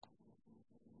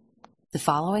The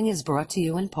following is brought to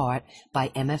you in part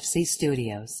by MFC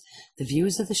Studios. The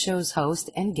views of the show's host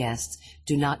and guests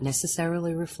do not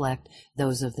necessarily reflect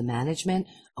those of the management,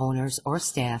 owners, or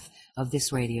staff of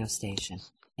this radio station.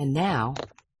 And now,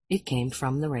 it came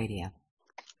from the radio.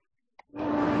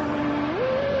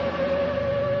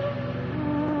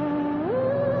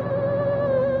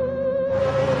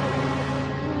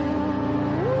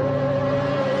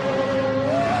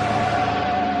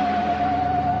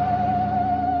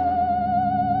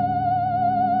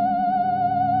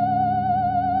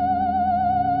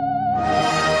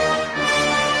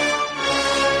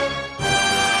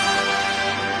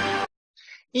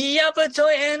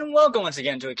 Yapatoy, and welcome once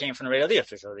again to It Came From the Radio, the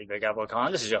official of the Big Apple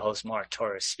Con. This is your host, Mark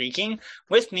Torres, speaking.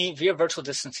 With me via virtual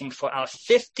distancing for our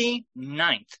 59th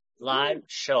live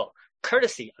show,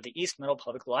 courtesy of the East Meadow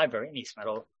Public Library in East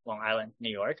Meadow, Long Island, New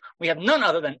York. We have none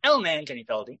other than L-Man Jenny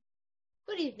Feldy.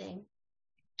 Good evening.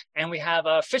 And we have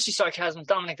Fishy Sarcasm,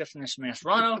 Dominic Definition Man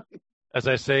Serrano. As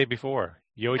I say before,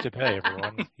 yo to pay,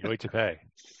 everyone. Yo to pay.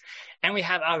 And we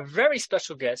have our very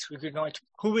special guest who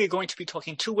we're going to be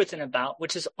talking to, with, and about,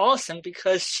 which is awesome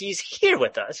because she's here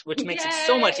with us, which makes it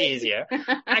so much easier.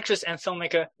 Actress and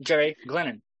filmmaker Jerry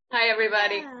Glennon. Hi,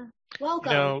 everybody. Yeah.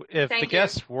 Welcome. You know, if Thank the you.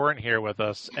 guests weren't here with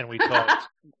us and we talked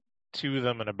to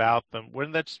them and about them,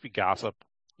 wouldn't that just be gossip?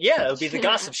 Yeah, it would be the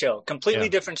gossip show. Completely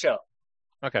different show.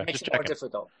 Okay, Makes just it more checking.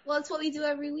 difficult. Well, it's what we do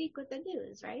every week with the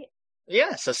news, right?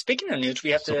 Yeah, so speaking of news,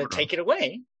 we have to Sort of. take it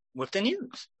away with the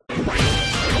news.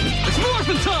 It's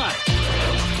morphin' time!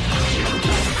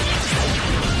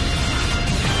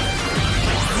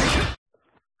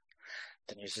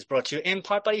 The news is brought to you in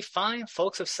part by the fine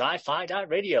folks of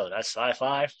Sci-Fi.radio. That's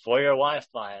sci-fi for your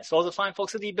Wi-Fi. As well as the fine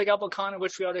folks of the Big Apple Con, in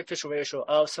which we are the official radio show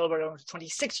of, celebrating over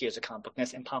 26 years of comic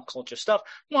bookness and pop culture stuff.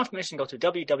 For more information, go to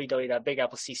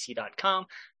www.bigapplecc.com.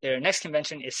 Their next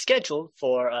convention is scheduled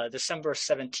for December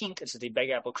 17th. This is the Big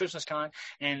Apple Christmas Con,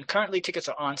 and currently tickets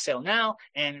are on sale now.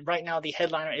 And right now, the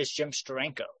headliner is Jim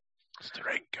Steranko.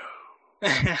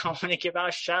 I want to give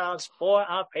out shout-outs for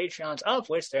our Patreons, of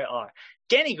which there are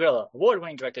Danny Grillo,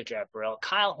 award-winning director Jared Burrell,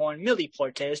 Kyle Horn, Millie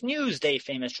Portes, Newsday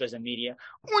famous Dresden Media,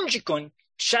 Unjikun,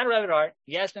 Shadow Rabbit Art,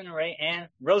 Yasmin Ray, and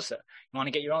Rosa. You want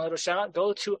to get your own little shout-out?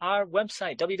 Go to our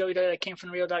website,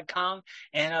 www.camefromthereal.com,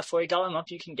 and for $1 a month,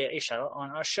 you can get a shout-out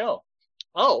on our show.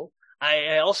 Oh,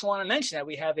 I also want to mention that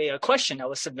we have a question that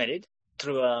was submitted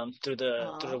through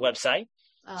the website.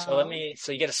 So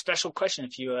you get a special question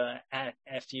if you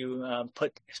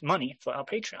put money for our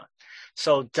Patreon.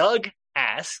 So Doug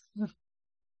asks,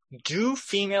 do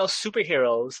female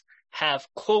superheroes have,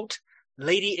 quote,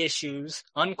 lady issues,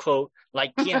 unquote,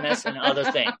 like PMS and other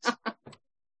things?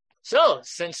 So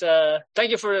since,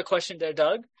 thank you for the question there,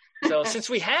 Doug. So since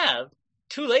we have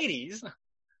two ladies,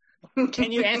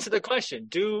 can you answer the question?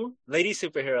 Do lady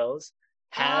superheroes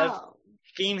have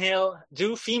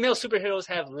do female superheroes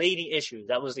have lady issues?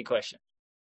 That was the question.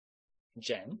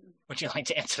 Jen, would you like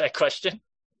to answer that question?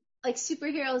 Like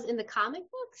superheroes in the comic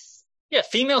books? Yeah,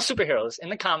 female superheroes in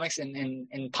the comics and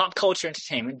in pop culture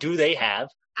entertainment, do they have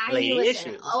lady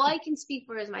issues? All I can speak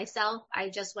for is myself. I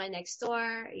just went next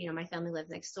door. You know, my family lives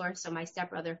next door, so my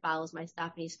stepbrother follows my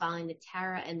stuff, and he's following the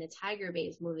Tara and the Tiger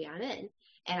Babes movie I'm in.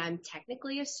 And I'm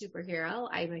technically a superhero.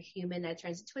 I'm a human that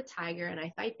turns into a tiger, and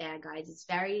I fight bad guys. It's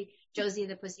very Josie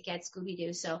and the Pussycat,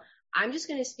 Scooby-Doo. So I'm just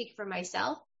going to speak for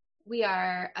myself. We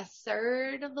are a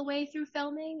third of the way through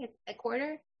filming, a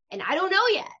quarter, and I don't know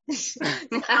yet.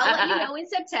 I'll let you know in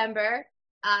September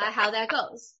how that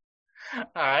goes. All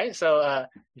right. So,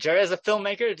 Jerry, as a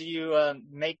filmmaker, do you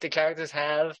make the characters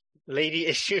have lady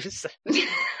issues?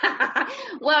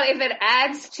 Well, if it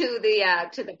adds to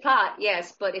the plot,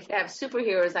 yes. But if they have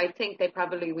superheroes, I think they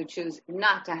probably would choose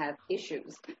not to have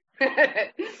issues.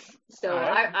 So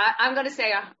right. I'm going to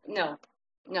say no.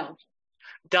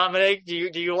 Dominic, do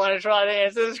you want to try to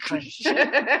answer this question?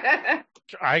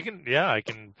 I can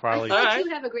probably. I think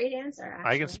you have a great answer. Actually.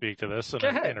 I can speak to this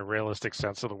in a realistic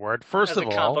sense of the word. First As of a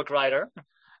all, comic book writer.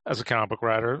 As a comic book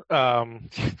writer, I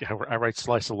write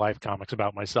slice of life comics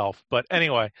about myself. But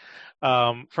anyway,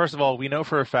 first of all, we know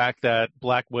for a fact that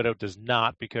Black Widow does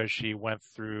not, because she went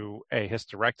through a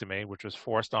hysterectomy, which was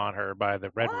forced on her by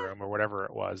the Red Room or whatever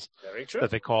it was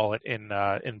that they call it in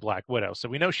Black Widow. So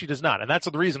we know she does not, and that's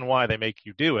the reason why they make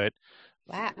you do it.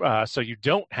 Wow. So you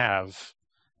don't have.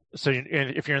 So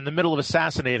if you're in the middle of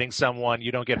assassinating someone,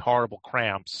 you don't get horrible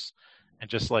cramps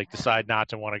and just decide not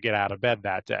to want to get out of bed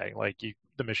that day.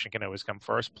 The mission can always come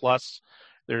first. Plus,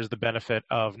 There's the benefit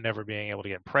of never being able to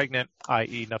get pregnant,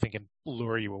 i.e. nothing can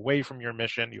lure you away from your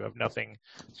mission. You have nothing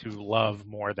to love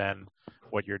more than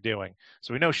what you're doing.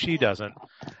 So we know she doesn't.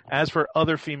 As for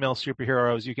other female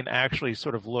superheroes, you can actually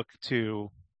sort of look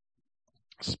to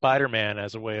Spider-Man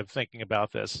as a way of thinking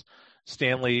about this.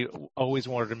 Stan Lee always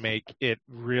wanted to make it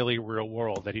really real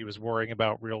world, that he was worrying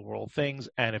about real world things.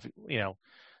 And if,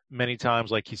 many times,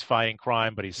 like, he's fighting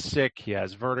crime, but he's sick, he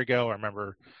has vertigo. I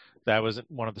remember that was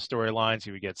one of the storylines.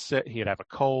 He would get sick, he'd have a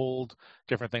cold,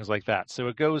 different things like that. So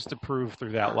it goes to prove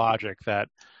through that logic that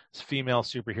female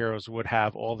superheroes would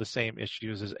have all the same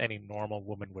issues as any normal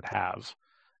woman would have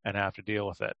and have to deal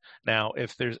with it. Now,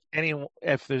 if there's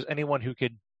anyone who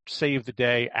could save the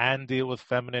day and deal with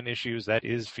feminine issues, that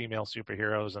is female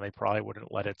superheroes, and they probably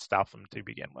wouldn't let it stop them to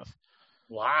begin with.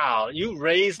 Wow, you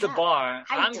raised the bar.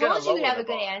 I told you would have a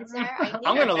good answer.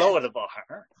 I'm going to lower the bar.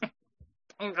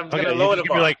 I'm going to lower the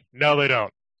bar. Be like, no, they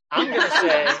don't. I'm going to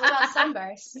say what about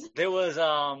Sunburst? There was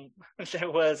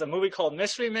a movie called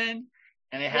Mystery Men,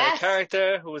 and they had a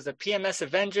character who was a PMS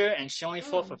Avenger, and she only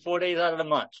fought for 4 days out of the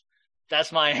month.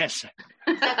 That's my answer.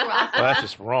 Well, that's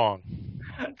just wrong.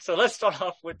 So let's start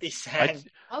off with the sad.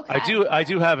 I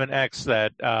do have an ex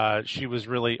that she was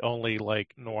really only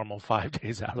like normal 5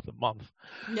 days out of the month.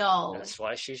 No, that's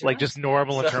why she's like just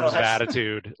normal in terms of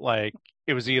attitude. Like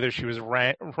it was either she was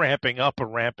ramping up or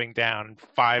ramping down.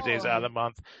 5 days out of the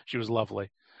month, she was lovely.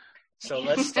 So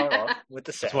let's start off with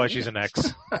the sad. That's why she's an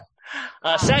ex.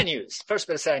 Sad news. First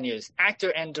bit of sad news. Actor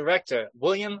and director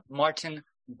William Martin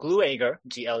Glueger,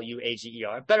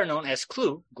 Gluager, better known as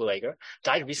Clu Glueger,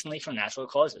 died recently from natural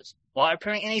causes. While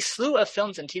appearing in a slew of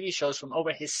films and TV shows from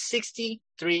over his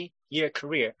 63-year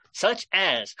career, such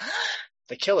as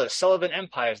The Killer, Sullivan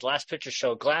Empire's Last Picture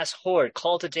Show, Glass Horde,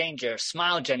 Call to Danger,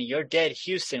 Smile Jenny, You're Dead,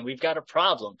 Houston, We've Got a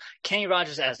Problem, Kenny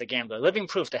Rogers as the Gambler, Living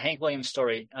Proof, The Hank Williams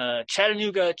Story,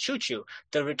 Chattanooga Choo Choo,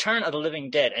 The Return of the Living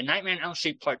Dead, A Nightmare on Elm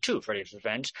Street Part 2, Freddy's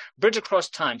Revenge, Bridge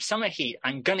Across Time, Summer Heat,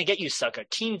 I'm Gonna Get You Sucker,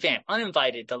 Teen Vamp,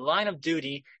 Uninvited, The Line of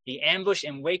Duty, The Ambush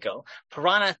in Waco,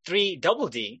 Piranha 3 Double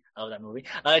D, I love that movie,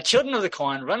 Children of the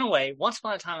Corn, Runaway, Once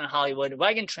Upon a Time in Hollywood,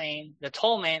 Wagon Train, The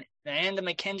Tall Man, and The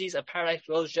Mackenzies of Paradise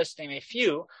Rose, just to name a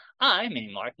few. I,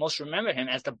 meaning Mark, most remember him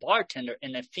as the bartender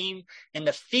in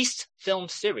the Feast film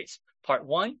series, Part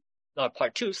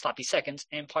 2, Sloppy Seconds,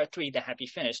 and Part 3, The Happy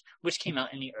Finish, which came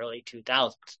out in the early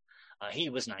 2000s. He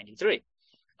was 93.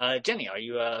 Jenny, are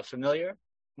you familiar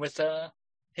with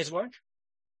his work?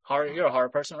 You're a horror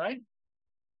person, right?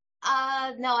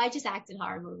 No, I just act in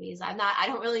horror movies. I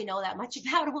don't really know that much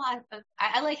about a lot of.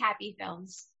 I like happy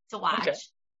films to watch. Okay.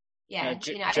 Yeah,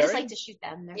 I just like to shoot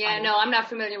them. They're funny. No, I'm not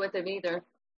familiar with them either.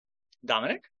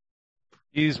 Dominic?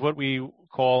 He's what we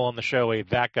call on the show a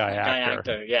that guy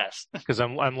actor. Yes. Because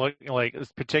I'm looking like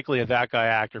particularly a that guy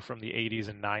actor from the 80s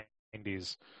and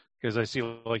 90s. Because I see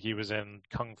like he was in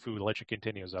Kung Fu Legend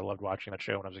Continues. I loved watching that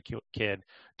show when I was a kid.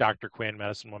 Dr. Quinn,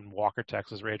 Medicine Woman, Walker,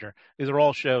 Texas Ranger. These are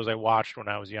all shows I watched when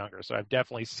I was younger. So I've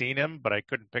definitely seen him, but I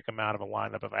couldn't pick him out of a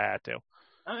lineup if I had to.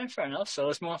 All right, fair enough. So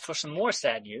let's move on for some more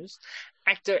sad news.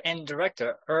 Actor and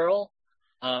director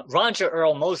Roger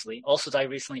Earl Mosley also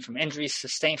died recently from injuries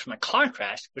sustained from a car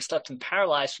crash, which left him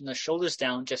paralyzed from the shoulders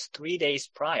down just 3 days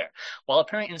prior. While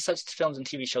appearing in such films and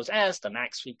TV shows as The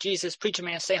Mac, Sweet Jesus, Preacher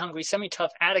Man, Stay Hungry,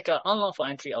 Semi-Tough, Attica, Unlawful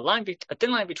Entry, A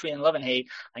Thin Line Between Love and Hate,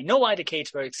 I Know Why the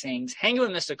Cage Bird Sings, Hanging with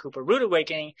Mr. Cooper, Rude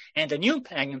Awakening, and The New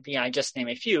Magnum P.I., just to name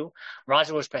a few.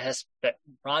 Roger was perhaps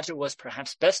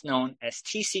best known as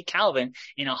T.C. Calvin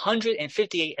in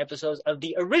 158 episodes of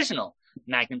the original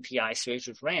Magnum P.I. series,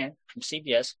 which ran from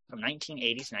CBS from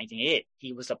 1980 to 1988.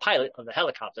 He was the pilot of the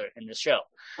helicopter in this show.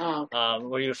 Oh, okay.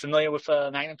 Were you familiar with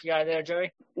Magnum P.I. there,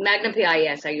 Jerry? Magnum P.I.,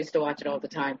 yes. I used to watch it all the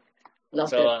time.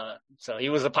 Loved it. So he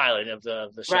was the pilot of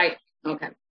the show. Right. Okay.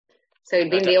 So he'd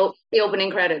been the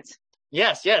opening credits.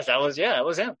 Yes, that was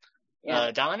him.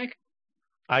 Yeah. Dominic?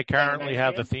 I currently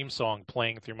have the theme song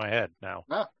playing through my head now.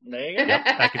 Oh, there you go. Yep,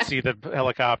 I can see the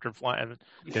helicopter flying.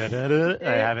 I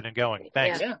have it going.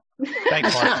 Thanks. Yeah.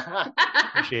 Thanks, Mark.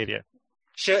 Appreciate you.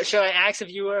 Should I ask if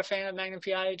you were a fan of Magnum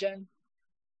P.I., Jen?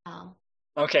 Oh.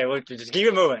 Okay, we'll just keep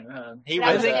it moving.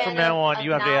 I think from now on,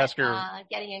 you have to ask her.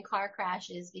 Getting in car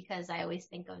crashes, because I always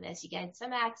think of this. You get in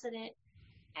some accident,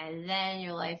 and then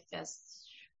your life just...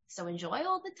 So enjoy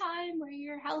all the time where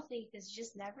you're healthy, because you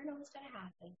just never know what's going to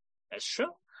happen. That's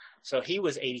true. So he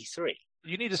was 83.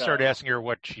 You need to start asking her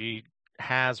what she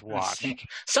has watched.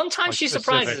 Sometimes she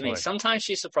surprises me. So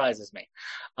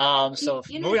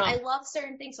moving on. I love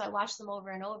certain things, so I watch them over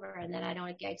and over, and then I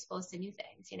don't get exposed to new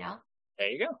things, There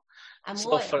you go. I'm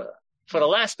loyal. For the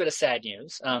last bit of sad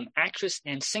news, actress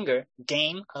and singer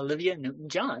Dame Olivia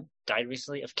Newton-John died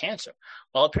recently of cancer.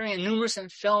 While appearing in numerous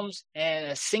films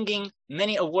and singing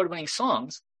many award-winning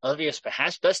songs, Olivia is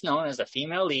perhaps best known as the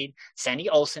female lead, Sandy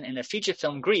Olsen, in the feature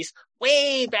film Grease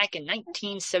way back in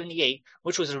 1978,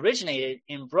 which was originated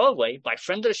in Broadway by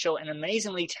friend of the show and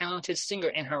amazingly talented singer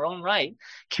in her own right,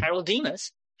 Carol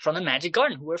Demas from the Magic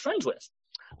Garden, who we're friends with.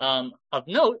 Of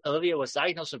note, Olivia was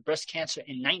diagnosed with breast cancer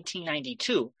in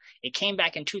 1992. It came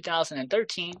back in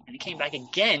 2013, and it came back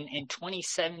again in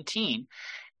 2017,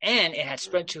 and it had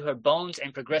spread to her bones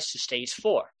and progressed to stage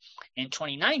 4. In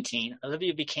 2019,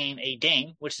 Olivia became a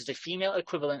dame, which is the female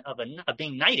equivalent of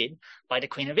being knighted by the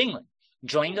Queen of England,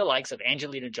 joining the likes of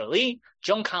Angelina Jolie,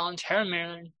 Joan Collins, Helen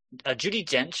Mirren, Judi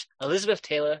Dench, Elizabeth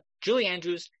Taylor, Julie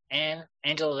Andrews, and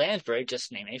Angela Lansbury, just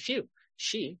to name a few.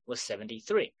 She was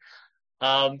 73.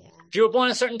 If you were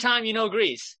born a certain time, you know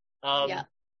Grease. Yeah.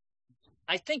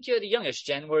 I think you're the youngest,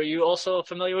 Jen. Were you also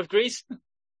familiar with Grease?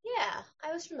 Yeah,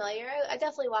 I was familiar. I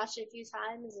definitely watched it a few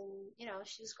times, and,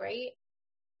 she was great.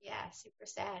 Yeah, super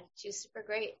sad. She was super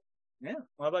great. Yeah.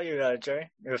 What about you, Jerry?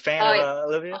 You're a fan of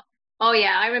Olivia? Oh,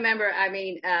 yeah. I remember,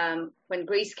 when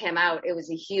Grease came out, it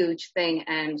was a huge thing.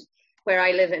 And where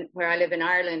I live in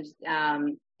Ireland,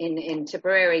 in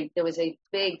Tipperary, there was a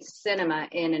big cinema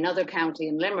in another county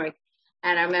in Limerick.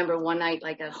 And I remember one night,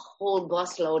 like a whole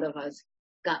busload of us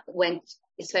went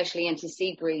especially in to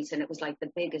see Grease, and it was like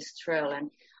the biggest thrill.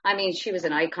 And I mean, she was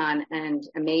an icon and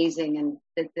amazing, and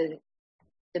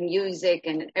the music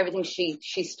and everything she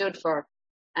stood for.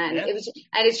 And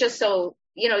it's just so,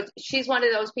 she's one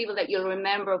of those people that you'll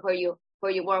remember where you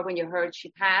were when you heard she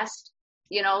passed,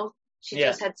 She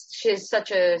has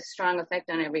such a strong effect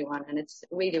on everyone, and it's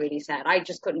really, really sad. I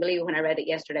just couldn't believe it when I read it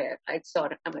yesterday. I saw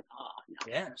it. I'm like, oh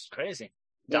no. Yeah, it's crazy.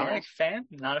 Dominic, fan?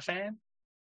 Not a fan?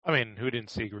 I mean, who didn't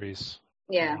see Grease?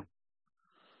 Yeah.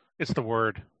 It's the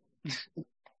word.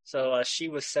 So she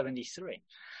was 73.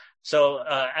 So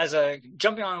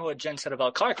jumping on what Jen said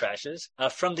about car crashes,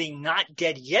 from the not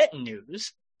dead yet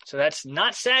news, so that's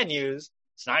not sad news,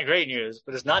 it's not great news,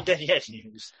 but it's not dead yet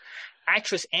news.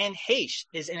 Actress Anne Heche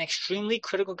is in extremely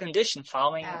critical condition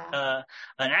following an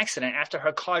accident after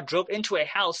her car drove into a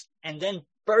house and then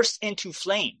burst into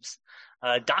flames.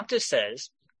 Doctor says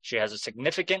she has a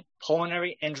significant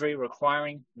pulmonary injury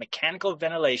requiring mechanical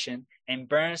ventilation and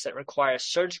burns that require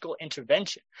surgical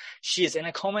intervention. She is in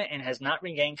a coma and has not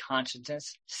regained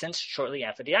consciousness since shortly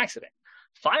after the accident.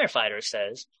 Firefighter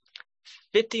says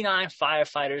 59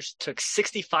 firefighters took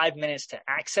 65 minutes to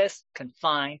access,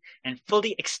 confine, and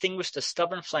fully extinguish the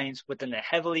stubborn flames within the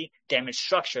heavily damaged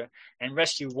structure and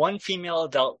rescue one female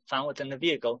adult found within the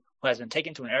vehicle who has been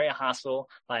taken to an area hospital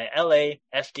by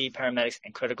LAFD paramedics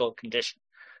in critical condition.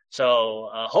 So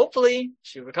hopefully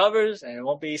she recovers and it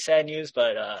won't be sad news,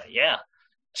 but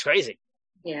it's crazy.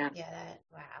 Yeah. Yeah.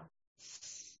 Wow.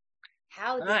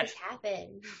 How did this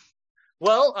happen?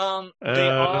 Well, they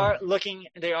are looking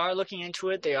into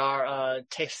it. They are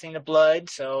testing the blood,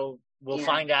 so we'll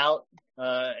find out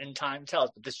in time to tell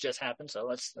us. But this just happened, so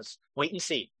let's wait and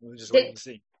see. We'll just wait and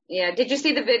see. Yeah. Did you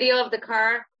see the video of the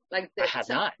car? I have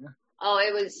not. Oh,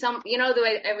 it was the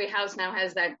way every house now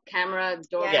has that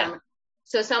door camera.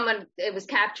 So it was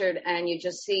captured, and you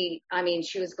just see, I mean,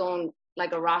 she was going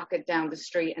like a rocket down the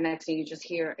street, and next thing you just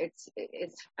hear it's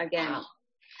again. Wow.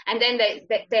 And then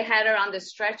they had her on the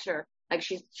stretcher, like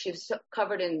she was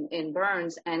covered in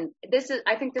burns. And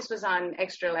I think this was on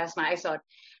Extra last night. I saw it,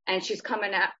 and she's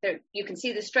coming out there. You can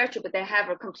see the stretcher, but they have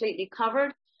her completely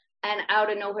covered, and out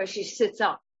of nowhere she sits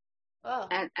up. Oh.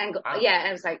 And and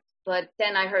it was like, but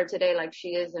then I heard today like she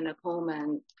is in a coma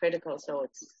and critical, so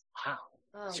it's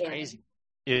it's crazy.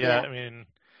 Yeah, I mean,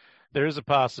 there's a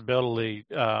possibility.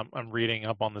 I'm reading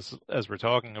up on this as we're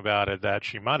talking about it that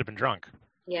she might have been drunk.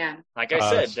 Yeah, like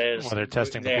I said, when they're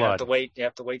testing the blood, you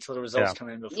have to wait till the results come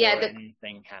in before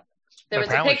anything happens.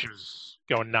 Apparently, she was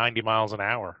going 90 miles an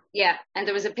hour. Yeah, and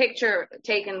there was a picture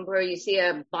taken where you see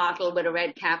a bottle with a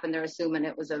red cap, and they're assuming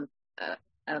it was a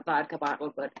vodka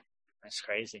bottle. But that's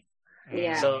crazy.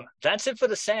 Yeah. So that's it for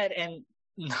the sad and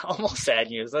almost sad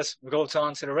news. Let's go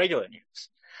on to the regular news.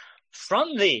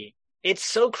 From the "It's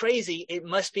so crazy, it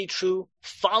must be true"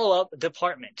 follow-up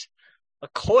department.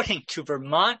 According to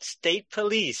Vermont State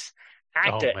Police,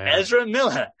 actor Ezra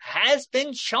Miller has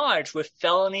been charged with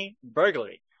felony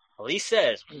burglary. Police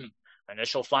says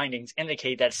initial findings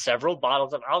indicate that several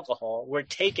bottles of alcohol were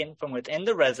taken from within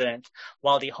the residence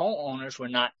while the homeowners were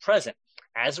not present.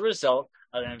 As a result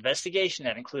of an investigation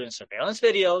that included surveillance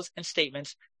videos and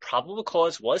statements, probable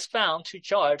cause was found to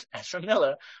charge Ezra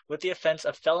Miller with the offense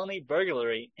of felony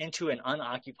burglary into an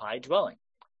unoccupied dwelling.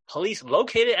 Police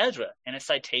located Ezra, and a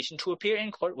citation to appear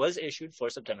in court was issued for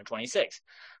September 26th.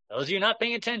 Those of you not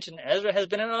paying attention, Ezra has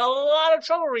been in a lot of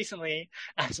trouble recently,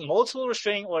 as multiple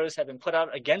restraining orders have been put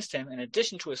out against him, in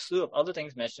addition to a slew of other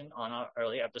things mentioned on our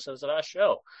early episodes of our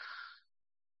show.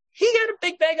 He got a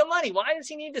big bag of money. Why does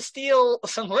he need to steal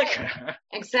some liquor?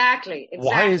 Exactly.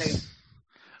 Why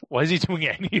is he doing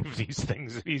any of these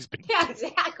things that he's been? Yeah,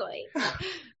 exactly.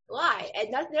 Why?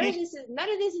 And none of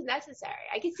this is necessary.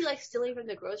 I can see like stealing from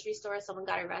the grocery store. Someone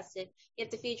got arrested. You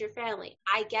have to feed your family.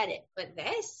 I get it, but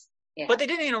this. Yeah. But they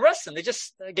didn't even arrest him. They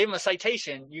just gave him a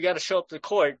citation. You got to show up to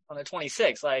court on the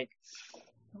 26th. Like,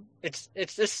 it's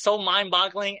just so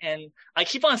mind-boggling. And I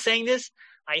keep on saying this.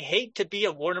 I hate to be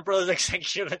a Warner Bros.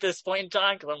 Executive at this point in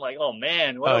time because I'm like, oh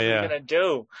man, what else are we gonna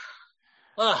do?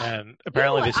 And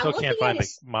apparently they still can't find the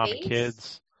mom and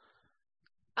kids.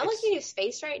 I'm looking at his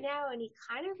face right now, and he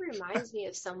kind of reminds me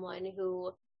of someone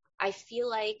who I feel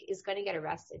like is going to get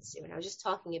arrested soon. I was just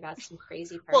talking about some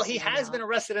crazy person. Well, he has been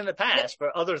arrested in the past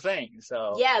for other things.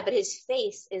 So yeah, but his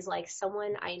face is like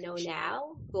someone I know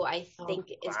now who I think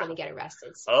is going to get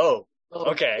arrested soon. Oh,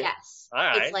 okay. Yes. All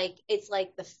right. It's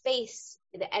like the face,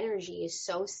 the energy is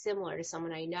so similar to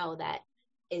someone I know that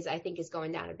I think is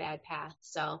going down a bad path.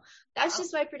 So that's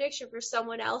just my prediction for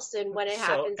someone else. And when it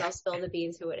happens, I'll spill the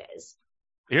beans who it is.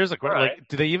 Here's a question: Right.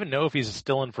 do they even know if he's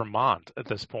still in Vermont at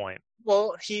this point?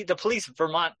 Well, the police in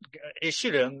Vermont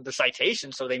issued him the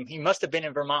citation, so he must have been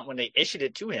in Vermont when they issued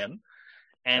it to him.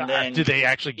 And then did they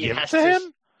actually give it to him?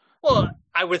 Well,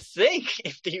 I would think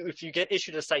if you get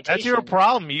issued a citation, that's your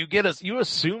problem. You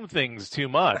assume things too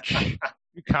much.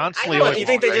 You constantly. You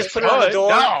think they just put it on the door?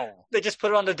 No. They just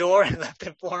put it on the door and left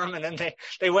it for him, and then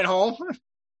they went home.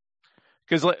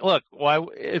 Because look, why?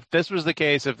 If this was the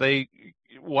case,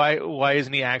 why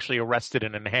isn't he actually arrested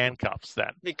and in handcuffs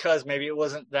then? Because maybe it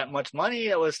wasn't that much money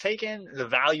that was taken. The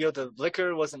value of the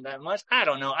liquor wasn't that much. I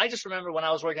don't know. I just remember when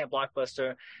I was working at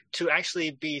Blockbuster, to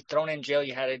actually be thrown in jail,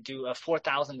 you had to do a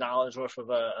 $4,000 worth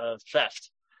of theft.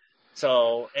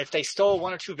 So if they stole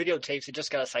one or two videotapes, they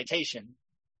just got a citation.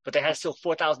 But they had to steal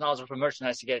 $4,000 worth of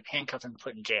merchandise to get handcuffed and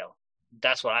put in jail.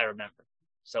 That's what I remember.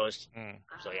 So it's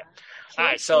so yeah. All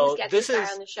right, so this is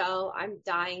on the show. I'm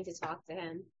dying to talk to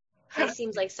him. He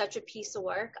seems like such a piece of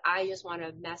work. I just want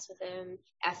to mess with him,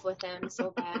 F with him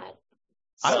so bad.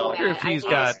 I wonder if he's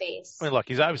got. I mean, look,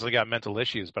 he's obviously got mental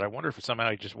issues, but I wonder if somehow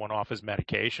he just went off his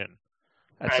medication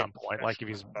at some point, like if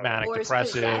he's manic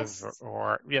depressive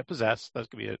or possessed. That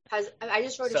could be it. I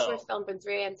just wrote a short film from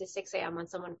 3 a.m. to 6 a.m. on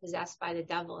someone possessed by the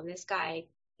devil, and this guy's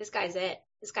it.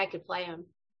 This guy could play him.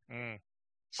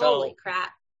 Holy crap.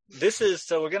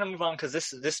 So we're going to move on because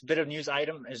this bit of news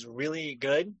item is really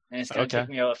good, and it's going to take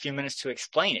me a few minutes to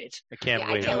explain it. I can't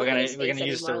wait. And we're going to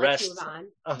use the rest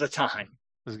of the time.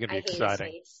 This is going to be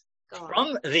exciting.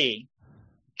 From the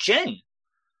Jen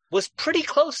was pretty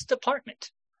close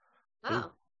department.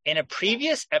 Oh. In a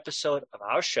previous episode of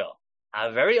our show,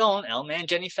 our very own L-Man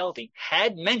Jenny Feldy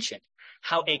had mentioned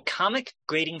how a comic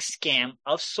grading scam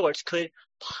of sorts could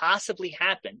possibly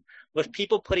happen with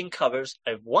people putting covers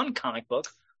of one comic book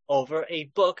over a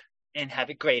book and have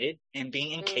it graded and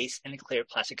being encased in a clear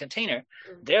plastic container.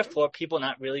 Therefore, people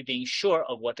not really being sure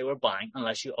of what they were buying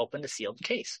unless you open the sealed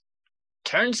case.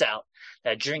 Turns out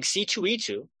that during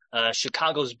C2E2,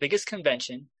 Chicago's biggest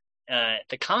convention,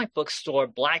 the comic book store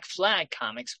Black Flag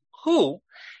Comics, who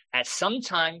at some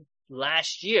time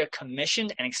last year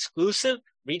commissioned an exclusive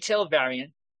retail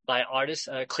variant by artist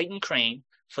Clayton Crane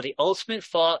for the Ultimate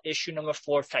Fall issue number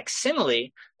 4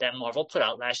 facsimile that Marvel put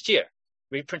out last year,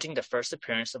 reprinting the first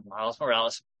appearance of Miles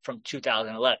Morales from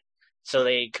 2011. So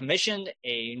they commissioned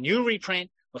a new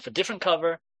reprint with a different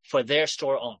cover for their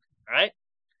store only. All right.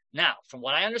 Now, from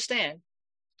what I understand,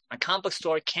 a comic book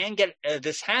store can get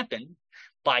this happen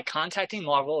by contacting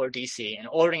Marvel or DC and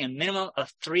ordering a minimum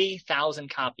of 3,000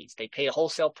 copies. They pay a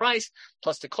wholesale price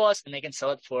plus the cost, and they can sell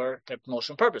it for their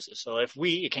promotional purposes. So if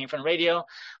it came from radio,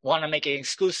 want to make an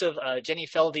exclusive Jenny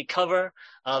Feldy cover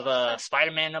of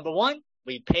Spider-Man number 1,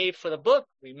 we pay for the book,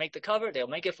 we make the cover, they'll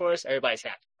make it for us, everybody's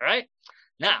happy. All right?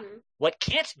 Now, what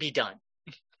can't be done,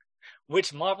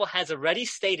 which Marvel has already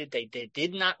stated they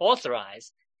did not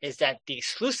authorize, is that the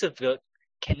exclusive book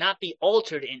cannot be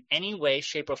altered in any way,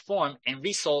 shape, or form and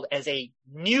resold as a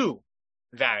new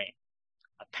variant.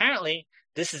 Apparently,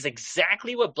 this is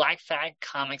exactly what Black Flag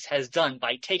Comics has done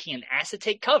by taking an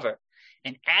acetate cover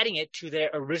and adding it to their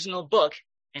original book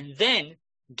and then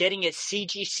getting it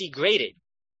CGC graded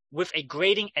with a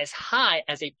grading as high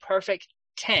as a perfect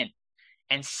 10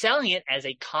 and selling it as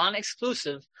a con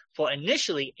exclusive for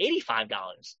initially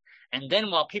 $85. And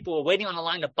then while people were waiting on the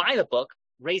line to buy the book,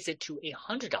 raise it to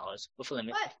 $100 with a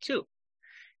limit of 2.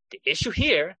 The issue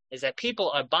here is that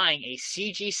people are buying a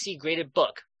CGC graded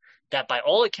book that by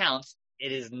all accounts,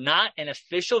 it is not an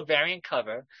official variant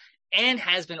cover and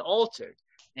has been altered,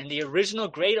 and the original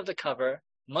grade of the cover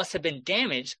must have been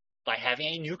damaged by having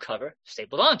a new cover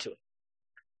stapled onto it.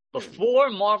 Before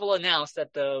Marvel announced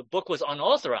that the book was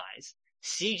unauthorized,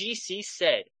 CGC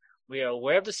said, "We are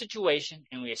aware of the situation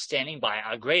and we are standing by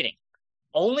our grading,"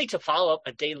 only to follow up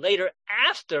a day later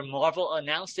after Marvel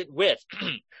announced it with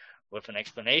an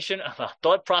explanation of our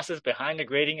thought process behind the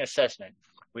grading assessment.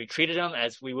 We treated them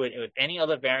as we would with any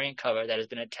other variant cover that has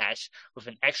been attached with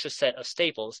an extra set of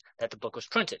staples that the book was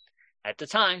printed. At the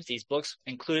time, these books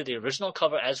included the original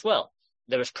cover as well.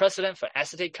 There was precedent for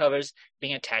acetate covers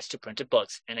being attached to printed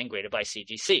books and then graded by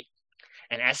CGC.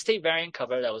 An acetate variant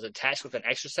cover that was attached with an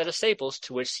extra set of staples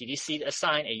to which CGC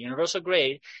assigned a universal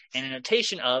grade and a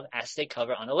notation of acetate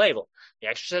cover on the label. The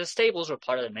extra set of staples were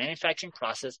part of the manufacturing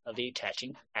process of the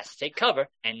attaching acetate cover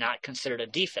and not considered a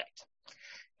defect.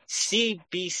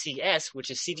 CBCS,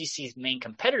 which is CGC's main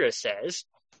competitor, says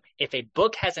if a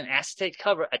book has an acetate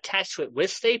cover attached to it with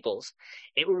staples,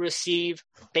 it will receive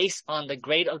based on the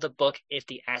grade of the book if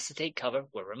the acetate cover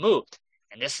were removed.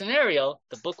 In this scenario,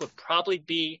 the book would probably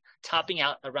be topping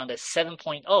out around a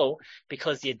 7.0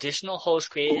 because the additional holes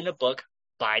created in the book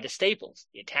by the staples.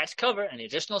 The attached cover and the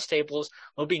additional staples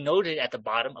will be noted at the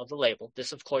bottom of the label.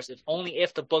 This, of course, is only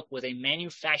if the book was a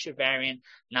manufactured variant,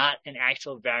 not an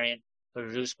actual variant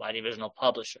produced by the original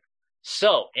publisher.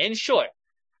 So, in short,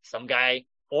 some guy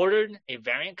ordered a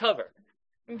variant cover.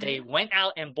 Mm-hmm. They went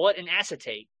out and bought an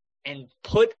acetate and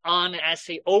put on the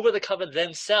acetate over the cover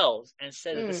themselves and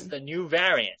said this is the new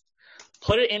variant.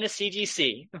 Put it in a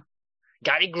CGC,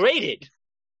 got it graded,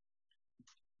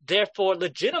 therefore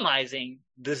legitimizing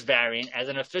this variant as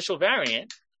an official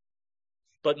variant.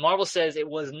 But Marvel says it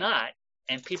was not,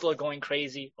 and people are going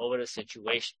crazy over the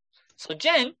situation. So,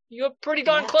 Jen, you're pretty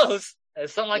darn close.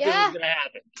 Something like this is going to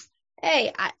happen.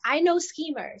 Hey, I know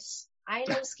schemers. I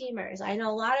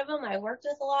know a lot of them. I worked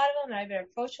with a lot of them. I've been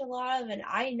approached with a lot of them, and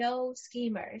I know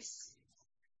schemers.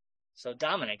 So,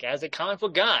 Dominic, as a comic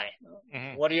book guy,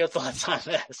 what are your thoughts on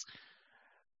this?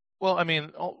 Well, I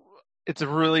mean, it's a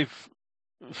really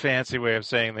fancy way of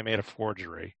saying they made a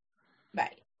forgery.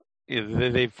 Right.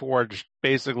 They forged,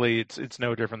 basically, it's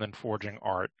no different than forging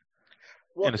art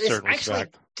in a certain respect. It's actually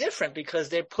different because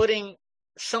they're putting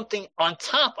something on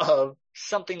top of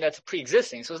something that's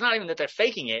pre-existing. So it's not even that they're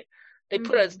faking it.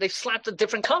 They slapped a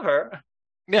different cover.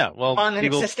 Yeah, well, on an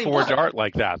people forge book. art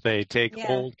like that. They take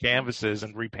old canvases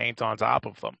and repaint on top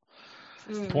of them.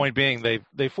 The point being,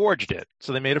 they forged it.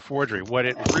 So they made a forgery. What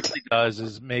it really does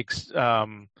is makes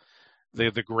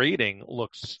the grading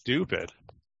look stupid.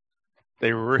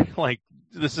 They really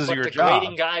this is your job. The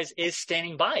grading guys is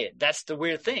standing by it. That's the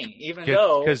weird thing.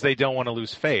 Because they don't want to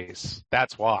lose face.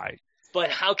 That's why. But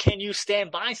how can you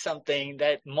stand by something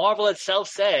that Marvel itself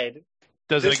said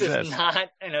this is not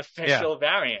an official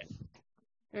variant?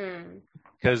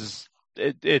 Because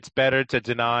it's better to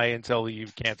deny until you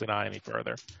can't deny any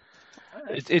further.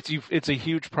 Right. It's a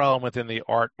huge problem within the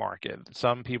art market.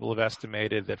 Some people have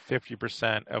estimated that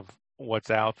 50% of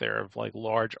what's out there of like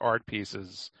large art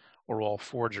pieces are all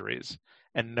forgeries,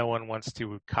 and no one wants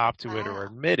to cop to it or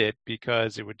admit it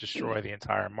because it would destroy the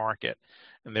entire market.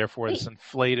 And therefore, this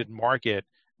inflated market,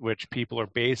 which people are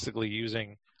basically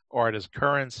using art as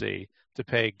currency to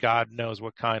pay God knows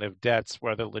what kind of debts,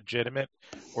 whether legitimate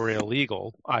or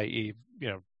illegal, i.e.,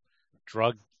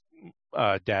 drug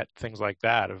debt, things like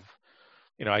that.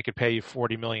 I could pay you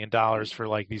 $40 million for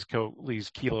like these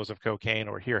kilos of cocaine,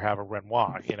 or here, have a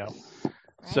Renoir. Right.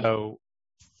 So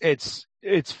it's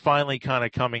finally kind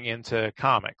of coming into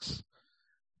comics.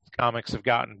 Comics have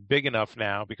gotten big enough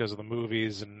now because of the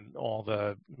movies and all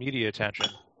the media attention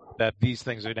that these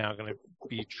things are now going to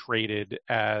be traded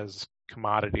as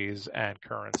commodities and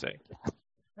currency.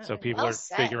 So people are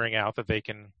figuring out that they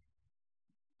can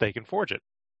forge it.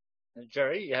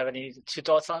 Jerry, you have any two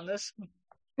thoughts on this?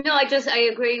 No, I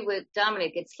agree with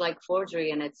Dominic. It's like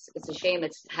forgery, and it's a shame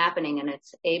it's happening, and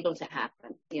it's able to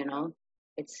happen.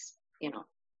 It's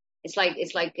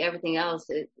like everything else.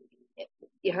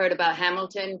 You heard about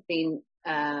Hamilton being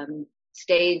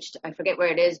staged. I forget where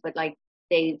it is, but like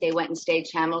they went and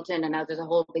staged Hamilton, and now there's a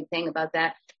whole big thing about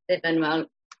that. Lin-Manuel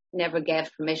never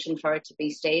gave permission for it to be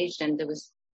staged, and there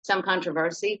was some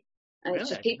controversy. And really? It's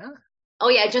just people. Oh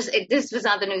yeah, this was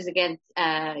on the news again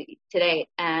today,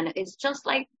 and it's just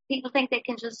like people think they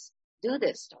can just do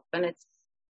this stuff, and it's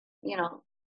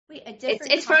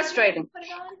it's frustrating. Put it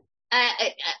on?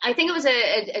 I think it was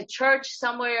a church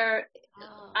somewhere.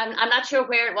 Oh. I'm not sure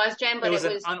where it was, Jen, but it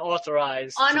was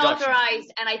unauthorized.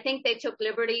 Unauthorized, and I think they took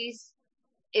liberties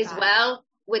as well.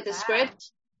 with the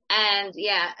script. And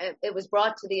yeah, it was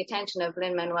brought to the attention of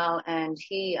Lin-Manuel, and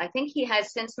I think he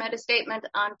has since made a statement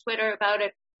on Twitter about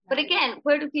it. But again,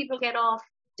 where do people get off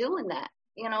doing that?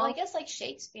 You know, well, I guess like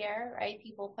Shakespeare, right?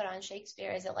 People put on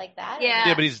Shakespeare. Is it like that? Yeah.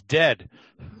 Yeah, but he's dead.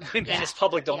 And it's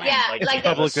public domain. Yeah, like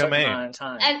public domain.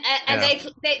 And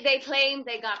they claimed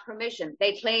they got permission.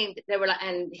 They claimed they were like,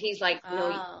 and he's like,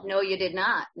 no, you did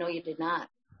not. No, you did not.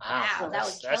 Wow,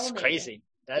 that's crazy.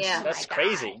 That's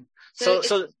crazy. God.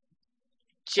 So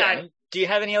Jen, do you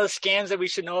have any other scams that we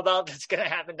should know about that's going to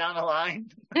happen down the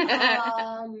line?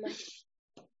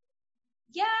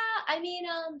 Yeah, I mean,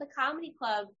 the comedy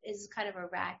club is kind of a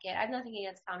racket. I have nothing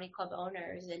against comedy club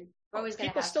owners, and we're always going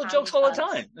to have people still comedy jokes all clubs. the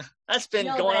time. That's been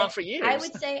going on for years. I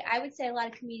would say a lot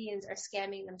of comedians are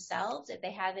scamming themselves if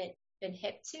they haven't been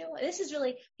hip to. This is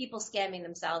really people scamming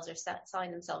themselves or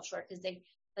selling themselves short because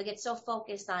they'll get so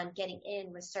focused on getting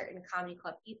in with certain comedy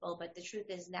club people. But the truth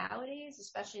is nowadays,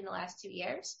 especially in the last 2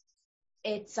 years,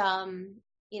 it's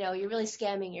you're really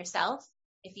scamming yourself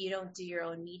if you don't do your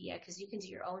own media, because you can do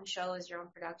your own shows, your own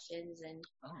productions, and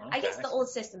I guess the old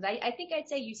systems. I think I'd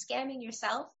say you scamming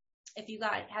yourself if you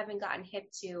haven't gotten hip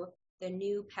to the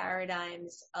new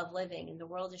paradigms of living, and the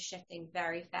world is shifting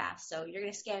very fast. So you're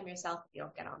going to scam yourself if you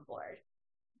don't get on board.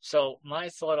 So my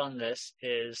thought on this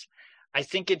is, I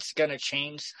think it's going to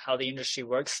change how the industry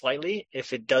works slightly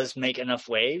if it does make enough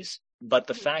waves. But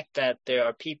the fact that there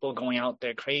are people going out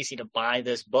there crazy to buy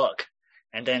this book,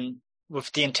 and then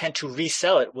with the intent to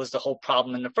resell it, was the whole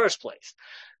problem in the first place.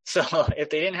 So if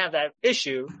they didn't have that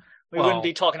issue, we wouldn't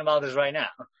be talking about this right now.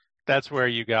 That's where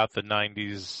you got the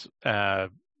 90s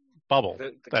bubble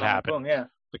that happened. Boom, yeah.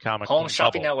 The comic home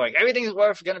shopping bubble. network. Everything's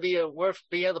worth being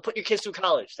able to put your kids through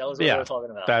college. That was what we were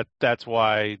talking about. That's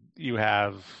why you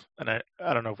have, and I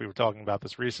don't know if we were talking about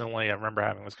this recently. I remember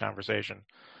having this conversation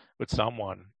with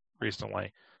someone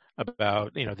recently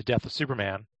about, the death of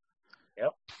Superman.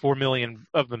 Yep. 4 million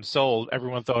of them sold.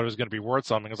 Everyone thought it was going to be worth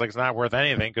something. It's like, it's not worth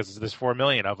anything because there's 4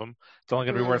 million of them. It's only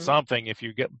going to be worth something if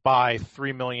you buy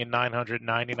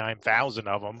 3,999,000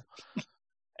 of them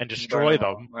and destroy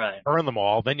them, burn them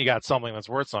all. Then you got something that's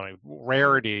worth something.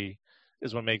 Rarity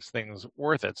is what makes things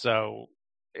worth it. So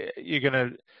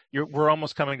we're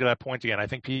almost coming to that point again. I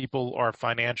think people are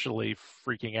financially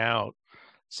freaking out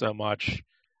so much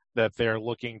that they're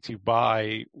looking to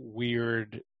buy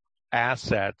weird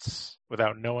assets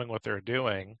without knowing what they're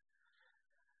doing.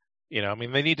 I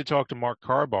mean, they need to talk to Mark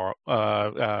Carbar,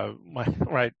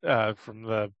 from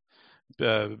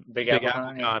the Big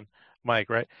Apple Mike,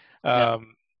 right?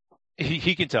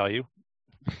 He can tell you,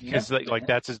 because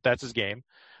that's his game.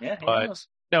 Yeah, but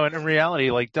no, and in reality,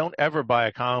 don't ever buy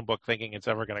a comic book thinking it's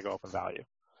ever going to go up in value.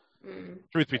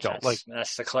 Truth be told,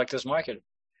 that's the collector's market.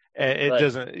 It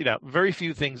doesn't. Very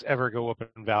few things ever go up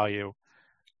in value.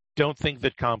 Don't think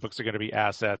that comic books are going to be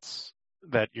assets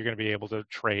that you're going to be able to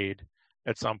trade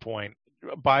at some point.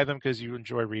 Buy them because you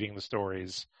enjoy reading the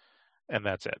stories, and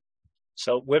that's it.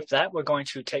 So with that, we're going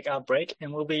to take our break,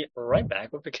 and we'll be right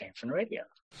back with the Came From Radio.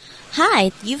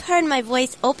 Hi, you've heard my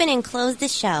voice open and close the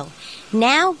show.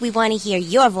 Now we want to hear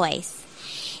your voice.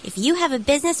 If you have a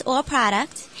business or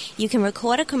product, you can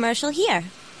record a commercial here.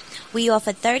 We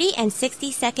offer 30 and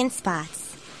 60-second spots.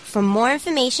 For more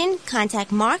information,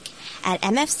 contact Mark at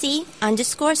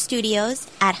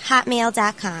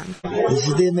mfc_studios@hotmail.com. This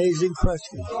is The Amazing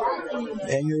Question,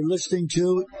 and you're listening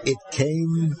to It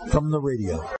Came From the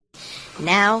Radio.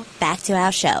 Now, back to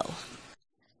our show.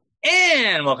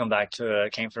 And welcome back to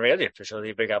Came From Radio, the official of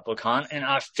the Big Apple Con, and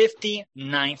our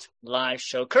 59th live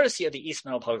show, courtesy of the East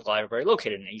Meadow Public Library,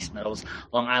 located in East Meadows,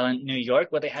 Long Island, New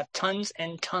York, where they have tons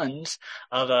and tons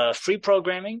of free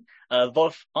programming,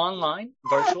 both online,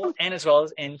 virtual, and as well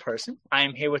as in person. I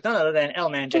am here with none other than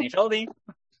L-Man Jenny Feldy.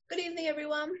 Good evening,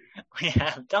 everyone. We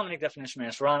have Dominic Definition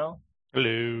Man Serrano.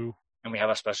 Hello. And we have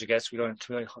our special guest who we're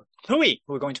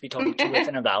going to be talking to with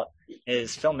and about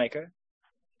is filmmaker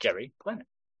Jerry Glennon.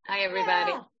 Hi,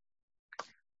 everybody. Yeah.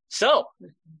 So,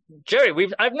 Jerry,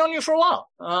 I've known you for a while.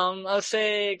 I'll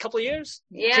say a couple of years.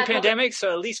 Yeah. Pre-pandemic,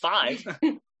 so at least 5.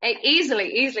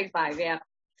 Easily 5, yeah.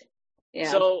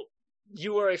 So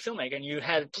you were a filmmaker and you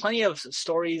had plenty of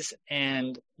stories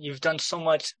and you've done so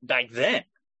much back then.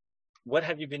 What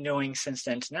have you been doing since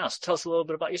then to now? So tell us a little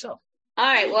bit about yourself. All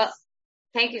right. Well,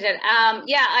 thank you, Jen. I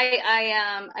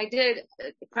did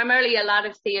primarily a lot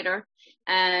of theater.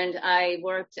 And I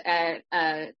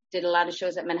did a lot of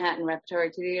shows at Manhattan Repertory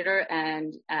Theater,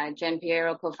 and Jen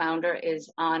Piero, co-founder,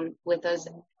 is on with us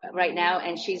right now,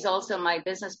 and she's also my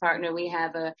business partner. We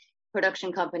have a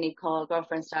production company called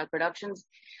Girlfriend Style Productions,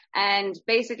 and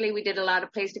basically we did a lot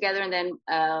of plays together, and then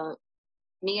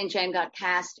me and Jen got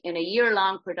cast in a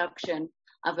year-long production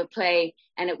of a play.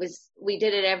 And we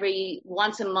did it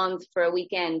once a month for a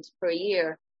weekend for a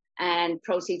year. And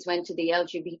proceeds went to the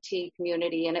LGBT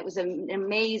community. And it was an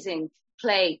amazing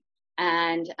play.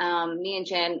 And me and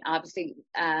Jen obviously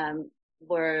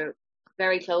were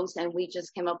very close. And we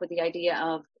just came up with the idea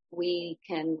of we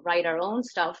can write our own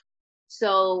stuff.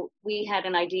 So we had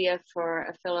an idea for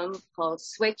a film called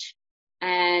Switch.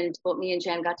 And both me and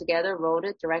Jen got together, wrote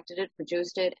it, directed it,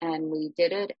 produced it, and we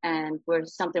did it. And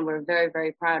something we're very,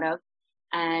 very proud of.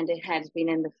 And it has been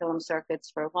in the film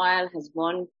circuits for a while, has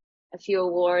won a few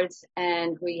awards.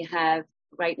 And we have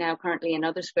right now currently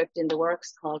another script in the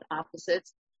works called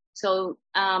Opposites. So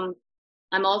I'm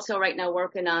also right now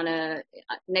working on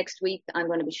next week, I'm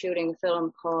going to be shooting a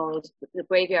film called The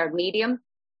Graveyard Medium.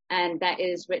 And that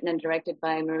is written and directed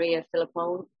by Maria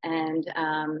Filippone. And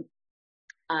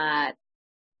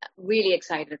really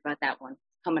excited about that one.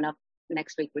 Coming up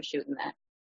next week, we're shooting that.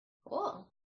 Cool.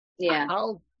 Yeah.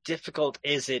 How difficult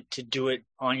is it to do it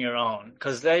on your own?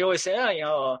 Because they always say, I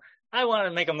want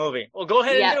to make a movie. Well, go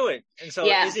ahead and do it. And so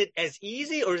is it as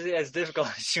easy or is it as difficult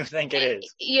as you think it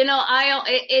is?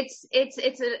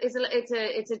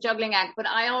 It's a juggling act, but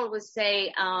I always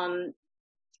say,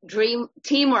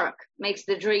 teamwork makes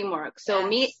the dream work. So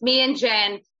me and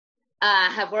Jen,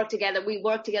 have worked together. We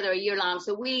worked together a year long.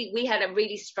 So we had a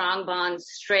really strong bond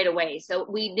straight away. So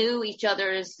we knew each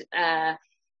other's, how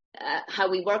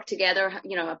we worked together,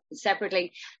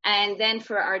 separately. And then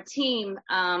for our team,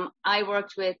 I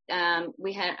worked with,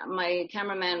 my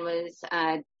cameraman was,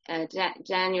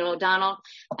 Daniel O'Donnell,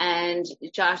 and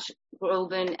Josh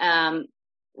Groban,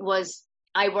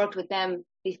 I worked with them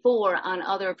before on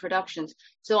other productions.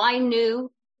 So I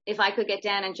knew if I could get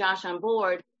Dan and Josh on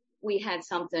board, we had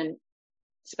something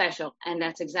special. And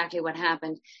that's exactly what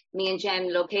happened. Me and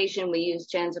Jen location, we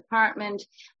used Jen's apartment.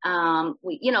 You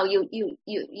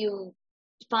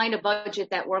find a budget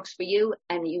that works for you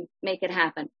and you make it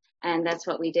happen. And that's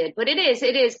what we did. But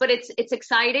it's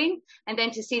exciting. And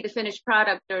then to see the finished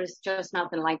product, there's just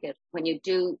nothing like it when you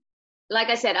do. Like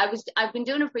I said, I've been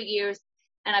doing it for years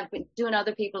and I've been doing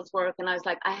other people's work. And I was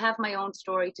like, I have my own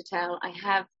story to tell. I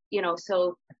have,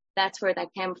 so that's where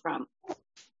that came from.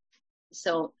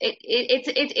 So it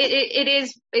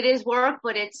is work,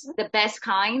 but it's the best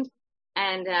kind.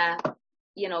 And,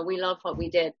 we love what we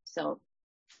did. So.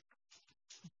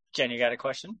 Jen, you got a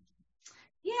question?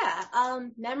 Yeah.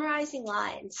 Memorizing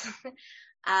lines.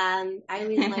 I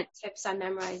really like tips on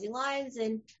memorizing lines.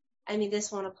 And I mean,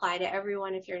 this won't apply to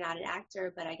everyone if you're not an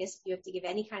actor, but I guess if you have to give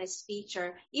any kind of speech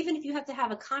or even if you have to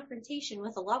have a confrontation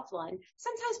with a loved one,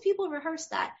 sometimes people rehearse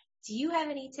that. Do you have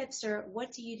any tips or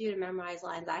what do you do to memorize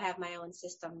lines? I have my own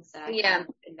systems that I've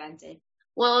invented.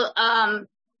 Well, I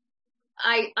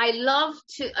love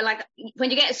to, like, when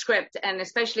you get a script, and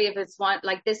especially if it's one,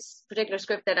 like this particular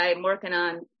script that I'm working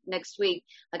on next week,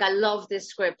 like I love this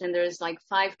script and there's like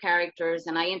 5 characters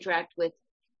and I interact with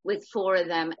 4 of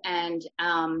them. And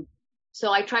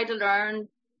so I try to learn,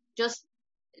 just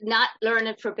not learn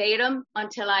it verbatim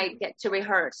until I get to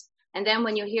rehearse. And then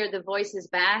when you hear the voices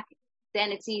back,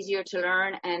 then it's easier to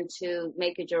learn and to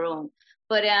make it your own.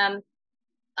 But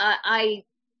I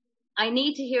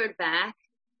need to hear it back,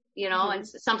 and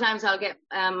sometimes I'll get,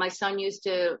 my son used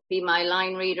to be my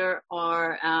line reader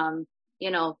or, I'll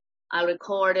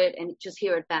record it and just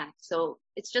hear it back. So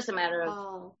it's just a matter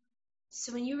of.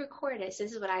 So when you record it, so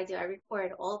this is what I do. I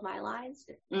record all of my lines.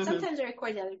 Sometimes I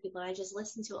record the other people and I just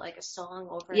listen to it like a song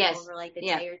over and over, like the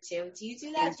day or two. Do you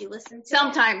do that? Do you listen to it?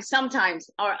 Sometimes.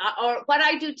 Or what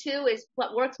I do too is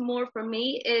what works more for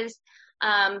me is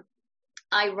I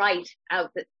write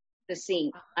out the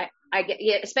scene. I get,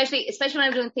 especially when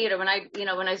I'm doing theater, when I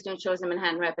was doing shows in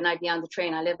Manhattan Rep and I'd be on the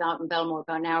train. I live out in Belmore,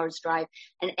 about an hour's drive.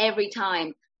 And every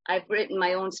time I've written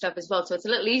my own stuff as well. So it's a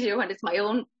little easier when it's my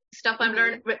own stuff I'm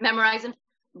memorizing,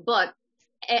 but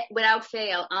without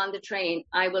fail on the train,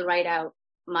 I will write out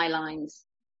my lines.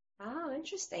 Oh,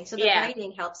 interesting. So the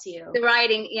writing helps you. The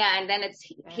writing, and then it's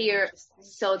here.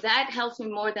 So that helps me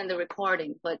more than the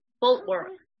recording, but both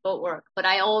work. But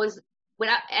I always,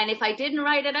 and if I didn't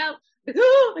write it out,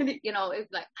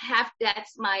 it's like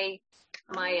that's my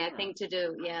thing to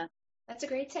do. Yeah. That's a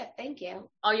great tip. Thank you.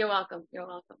 Oh, you're welcome.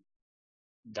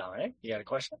 Dominic, you got a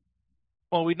question?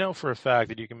 Well, we know for a fact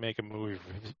that you can make a movie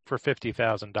for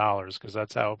 $50,000 because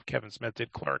that's how Kevin Smith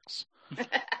did Clerks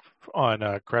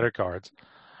on credit cards.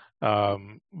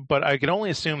 But I can only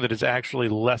assume that it's actually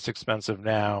less expensive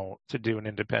now to do an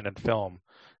independent film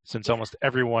since almost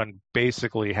everyone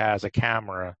basically has a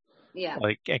camera,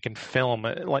 and can film.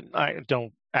 Like, I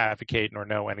don't advocate nor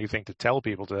know anything to tell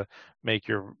people to make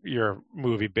your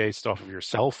movie based off of your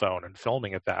cell phone and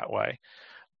filming it that way.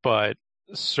 But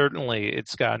certainly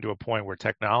it's gotten to a point where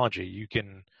technology, you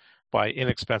can buy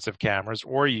inexpensive cameras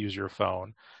or use your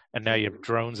phone, and now you have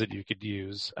drones that you could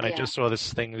use. And I just saw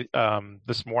this thing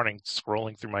this morning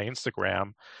scrolling through my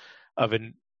Instagram of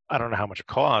I don't know how much it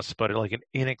costs, but like an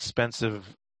inexpensive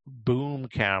boom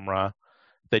camera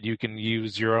that you can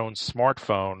use your own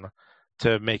smartphone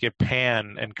to make it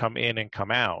pan and come in and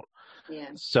come out. Yeah.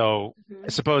 So I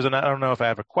suppose, and I don't know if I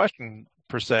have a question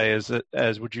per se,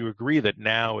 as would you agree that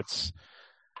now it's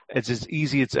as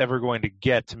easy as ever going to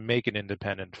get to make an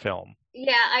independent film?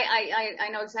 Yeah, I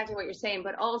know exactly what you're saying,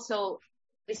 but also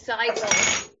besides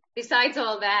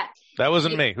all that. That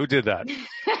wasn't me. Who did that?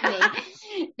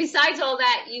 Besides all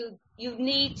that, you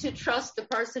need to trust the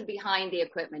person behind the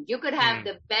equipment. You could have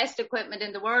the best equipment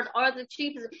in the world or the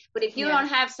cheapest, but if you don't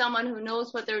have someone who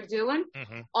knows what they're doing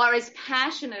or is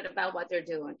passionate about what they're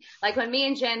doing, like when me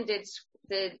and Jen did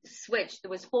the switch, there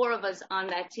was 4 of us on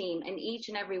that team, and each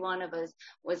and every one of us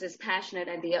was as passionate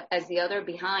as the other,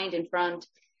 behind, in front,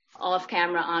 off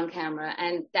camera, on camera,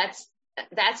 and that's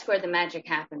where the magic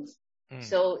happens.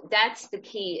 So that's the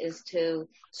key, is to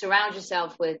surround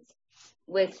yourself with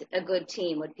a good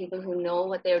team, with people who know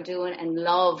what they're doing and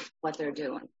love what they're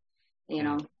doing, you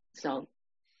know. So,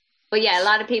 but yeah, a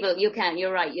lot of people,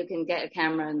 you're right, you can get a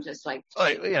camera and just like,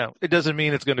 you know, it doesn't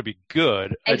mean it's going to be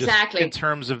good. Exactly. In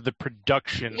terms of the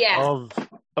production of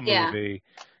a movie,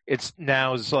 it's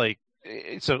now is like,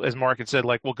 so as Mark had said,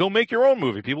 like, well, go make your own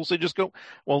movie. People say just go.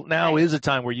 Well, now is a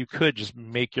time where you could just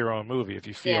make your own movie if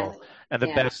you feel, and the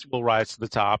best will rise to the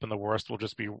top, and the worst will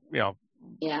just be, you know,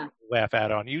 laugh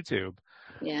at on YouTube.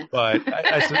 Yeah. But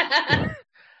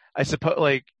I suppose,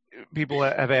 like, people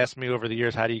have asked me over the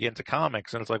years, how do you get into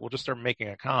comics? And it's like, well, just start making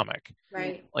a comic.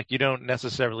 Right. Like, you don't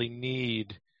necessarily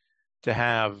need to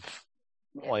have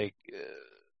like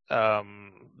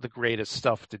the greatest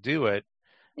stuff to do it.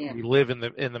 Yeah. We live in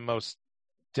the most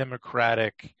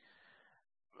democratic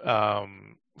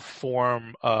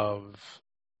form of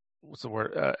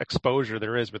exposure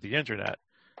there is with the internet.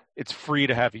 It's free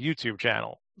to have a YouTube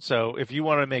channel. So if you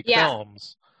want to make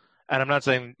films, and I'm not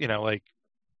saying, you know, like,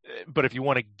 but if you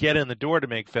want to get in the door to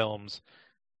make films,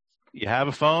 you have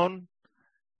a phone,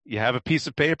 you have a piece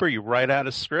of paper, you write out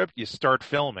a script, you start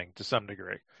filming to some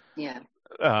degree. Yeah.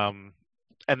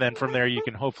 And then from there, you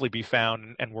can hopefully be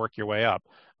found and work your way up.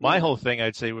 My whole thing,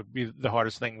 I'd say, would be the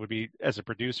hardest thing would be, as a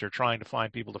producer, trying to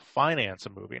find people to finance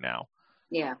a movie now.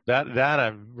 Yeah. That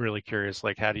I'm really curious.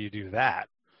 Like, how do you do that?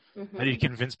 How do you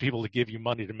convince people to give you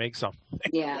money to make something?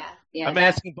 Yeah. I'm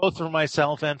asking both for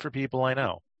myself and for people I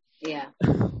know. Yeah.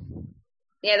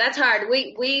 Yeah, that's hard.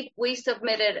 We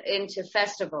submitted into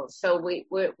festivals, so we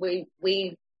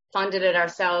funded it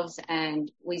ourselves,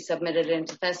 and we submitted it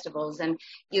into festivals. And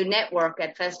you network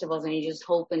at festivals, and you're just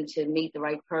hoping to meet the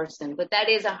right person. But that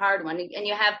is a hard one. And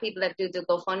you have people that do the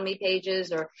GoFundMe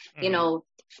pages, or you know,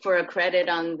 for a credit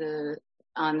on the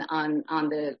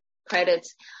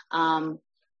credits.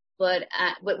 But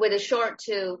with a short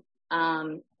too,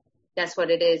 that's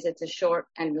what it is. It's a short,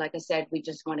 and like I said, we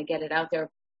just want to get it out there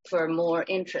for more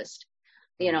interest.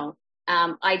 You know,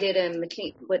 I did a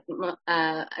McLean with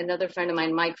another friend of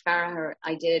mine, Mike Farraher.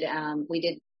 We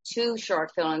did 2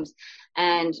 short films,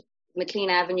 and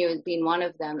McLean Avenue has been one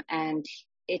of them, and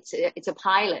it's a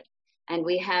pilot, and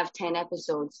we have 10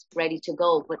 episodes ready to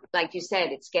go. But like you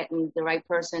said, it's getting the right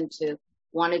person to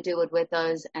want to do it with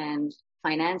us and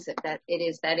finance it. That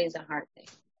is a hard thing.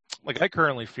 Like, I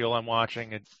currently feel I'm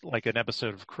watching like an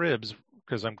episode of Cribs,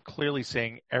 because I'm clearly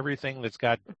seeing everything that's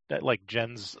got like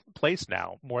Jen's place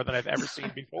now, more than I've ever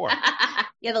seen before.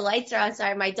 Yeah, the lights are on.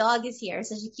 Sorry, my dog is here,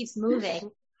 so she keeps moving,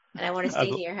 and I want to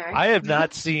stay near her. I have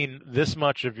not seen this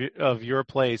much of your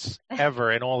place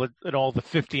ever in all the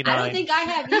 59. I don't think I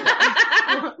have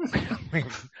either.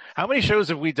 How many shows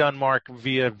have we done, Mark,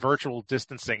 via virtual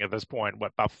distancing at this point?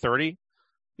 What, about 30?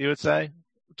 You would say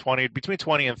 20, between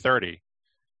 20 and 30.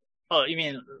 Oh, you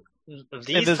mean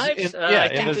these types? I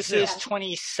think this is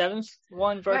 27th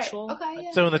one virtual. Right. Okay,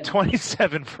 yeah. So in the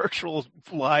 27 virtual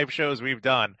live shows we've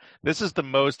done, this is the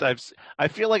most I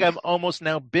feel like I've almost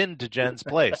now been to Jen's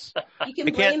place. You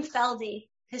can blame Feldy,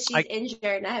 because she's injured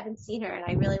and I haven't seen her, and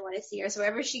I really want to see her. So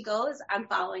wherever she goes, I'm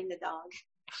following the dog.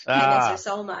 I miss her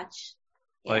so much.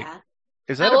 Yeah. Like,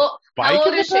 is that a bike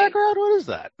in the background? What is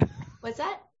that? What's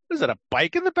that? Is it a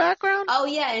bike in the background? Oh,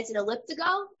 yeah. It's an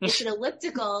elliptical. It's an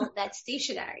elliptical that's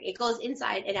stationary. It goes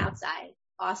inside and outside.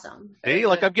 Awesome. Hey,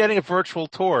 like, I'm getting a virtual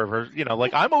tour of her. You know,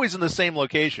 like, I'm always in the same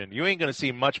location. You ain't going to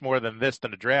see much more than this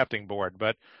than a drafting board.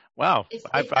 But, wow. If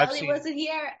Ellie wasn't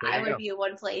here, I would be in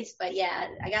one place. But, yeah,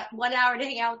 I got 1 hour to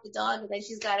hang out with the dog, and then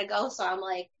she's got to go. So I'm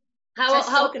like,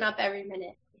 soaking up every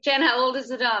minute. Jen, how old is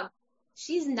the dog?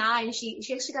 She's 9. She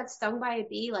actually got stung by a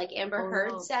bee, like Amber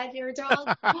Heard said to her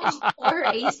dog, or her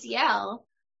ACL.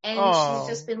 And she's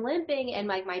just been limping, and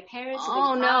like my parents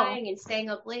have been crying and staying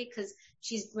up late because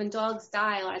when dogs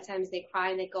die, a lot of times they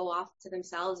cry and they go off to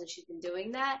themselves, and she's been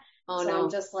doing that. I'm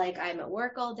just like, I'm at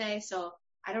work all day, so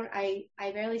I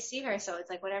rarely see her, so it's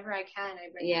like whenever I can,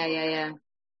 I bring her.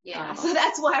 Yeah. So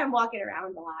that's why I'm walking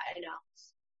around a lot. I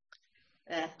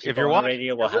know. If you're watching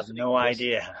radio, we'll have no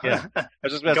idea. Yeah. I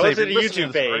was just about to go say, to the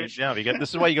YouTube page. Right now,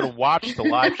 this is why you got to watch the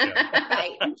live show.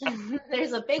 Right.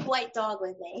 There's a big white dog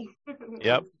with me.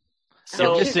 Yep. So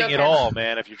you're missing it all,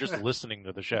 man, if you're just listening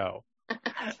to the show.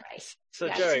 That's right. So,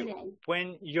 Jerry,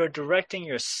 when you're directing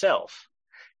yourself,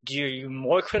 are you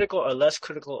more critical or less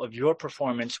critical of your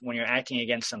performance when you're acting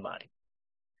against somebody?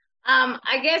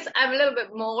 I guess I'm a little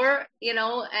bit more,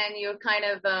 and you're kind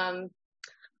of,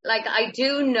 like, I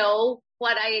do know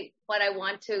what I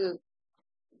want to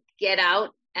get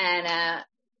out. And,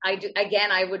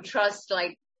 I would trust,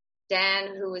 like,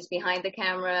 Dan, who was behind the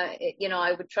camera,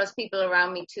 I would trust people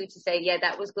around me too, to say, yeah,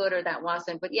 that was good or that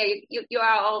wasn't. But yeah, you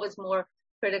are always more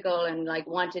critical and like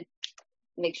want to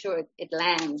make sure it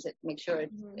lands, make sure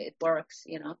it works,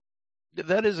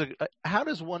 That is how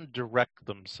does one direct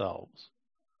themselves?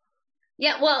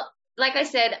 Yeah, well, like I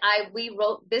said, we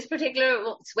wrote this particular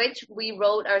switch, we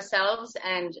wrote ourselves.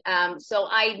 And so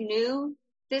I knew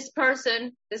this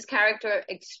character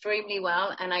extremely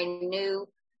well. And I knew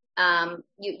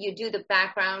you do the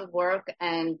background work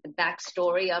and the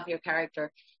backstory of your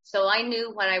character. So I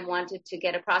knew what I wanted to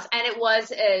get across. And it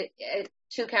was a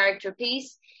 2-character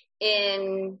piece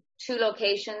in 2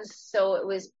 locations. So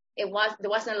there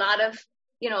wasn't a lot of,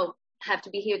 have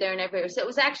to be here, there, and everywhere. So it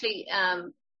was actually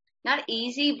not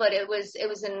easy, but it was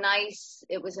a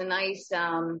nice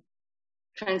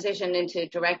transition into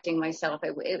directing myself.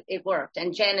 It worked.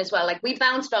 And Jen as well. Like, we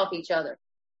bounced off each other.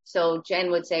 So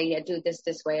Jen would say, yeah, do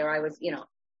this way, or I was,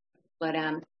 but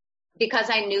because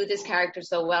I knew this character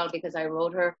so well, because I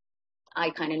wrote her, I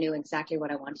kind of knew exactly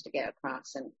what I wanted to get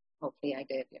across, and hopefully I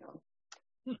did,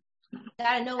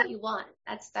 Gotta know what you want.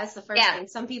 That's the first thing.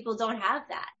 Some people don't have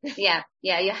that. Yeah,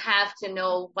 you have to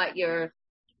know what your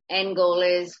end goal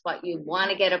is, what you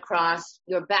want to get across,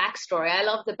 your backstory. I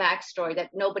love the backstory that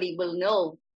nobody will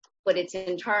know, but it's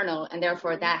internal, and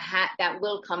therefore that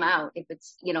will come out if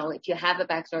it's, if you have a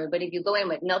backstory. But if you go in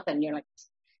with nothing, you're like,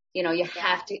 you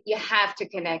have to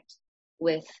connect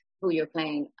with who you're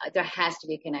playing. There has to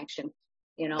be a connection,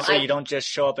 So you don't just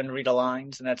show up and read the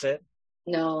lines and that's it?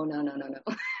 No. No,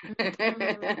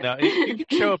 you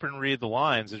can show up and read the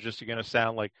lines. It's just you're going to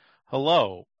sound like,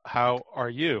 hello, how are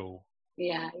you?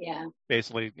 Yeah.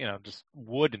 Basically, just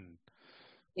wooden.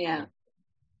 Yeah.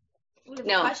 We have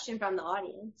a question from the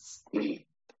audience.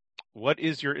 What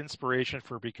is your inspiration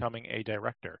for becoming a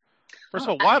director? First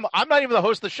of all, I'm not even the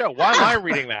host of the show. Why am I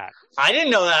reading that? I didn't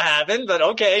know that happened, but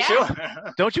okay, sure.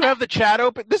 Don't you have the chat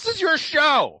open? This is your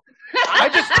show. I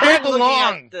just tag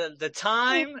along. The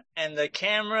time and the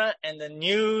camera and the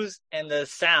news and the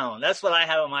sound. That's what I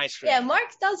have on my screen. Yeah, Mark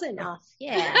does enough.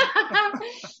 Yeah.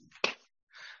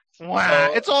 Wow,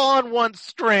 so, it's all on one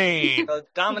screen. So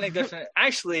Dominic,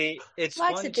 actually, it's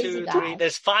Mark's 1, 2, 3.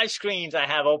 There's 5 screens I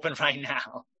have open right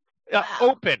now.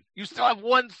 Open. You still have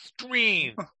one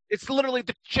screen. It's literally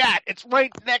the chat. It's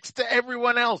right next to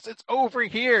everyone else. It's over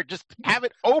here. Just have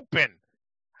it open.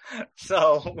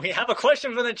 So we have a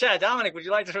question from the chat. Dominic, would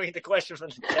you like to read the question from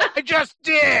the chat? I just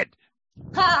did.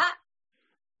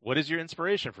 What is your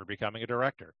inspiration for becoming a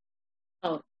director?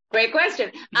 Oh, great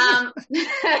question.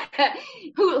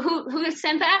 Who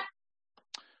sent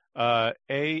that?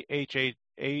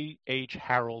 A.H.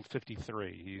 Harold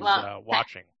 53. He's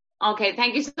watching. Okay,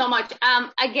 thank you so much.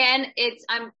 Again,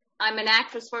 I'm an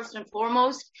actress first and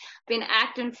foremost. Been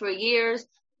acting for years,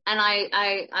 and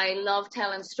I love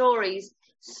telling stories.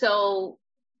 So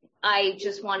I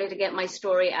just wanted to get my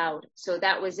story out. So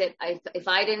that was it. If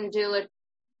I didn't do it,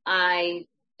 I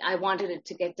wanted it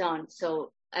to get done.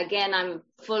 So again, I'm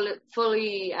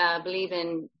fully believe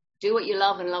in do what you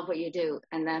love and love what you do.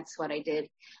 And that's what I did.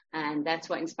 And that's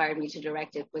what inspired me to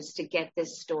direct it, was to get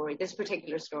this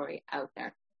particular story out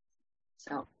there.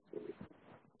 So.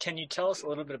 Can you tell us a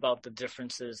little bit about the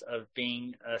differences of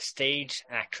being a stage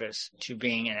actress to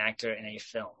being an actor in a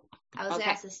film? I was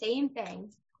asked the same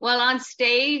thing. Well, on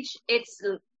stage, it's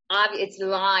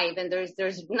live, and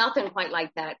there's nothing quite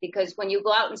like that, because when you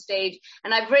go out on stage,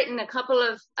 and I've written a couple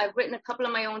of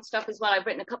my own stuff as well. I've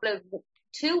written a couple of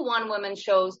 2 one-woman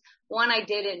shows. One I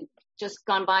did just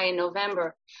gone by in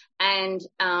November, and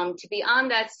to be on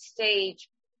that stage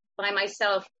by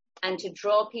myself, and to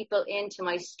draw people into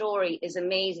my story is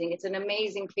amazing. It's an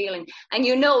amazing feeling. And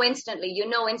you know instantly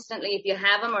if you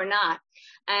have them or not.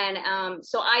 And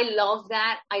so I love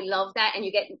that. And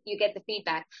you get the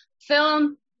feedback.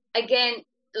 Film, again,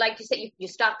 like you said, you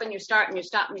stop and you start and you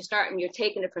stop and you start and you're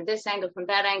taking it from this angle, from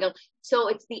that angle. So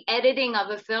it's the editing of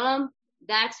a film.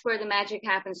 That's where the magic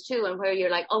happens too, and where you're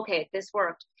like, okay, this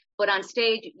worked. But on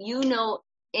stage, you know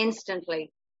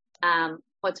instantly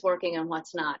what's working and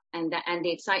what's not, and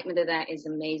the excitement of that is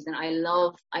amazing. I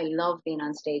love being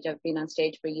on stage. I've been on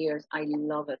stage for years. I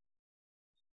love it.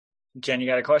 Jen, you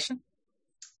got a question?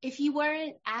 If you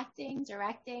weren't acting,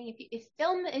 directing, if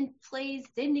film and plays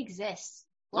didn't exist,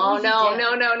 no. Yeah,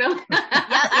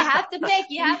 you have to pick.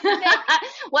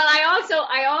 Well, I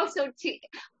also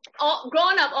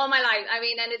growing up all my life, I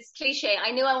mean, and it's cliche,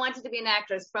 I knew I wanted to be an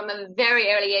actress from a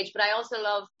very early age, but I also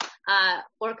love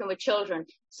working with children.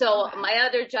 So my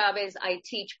other job is I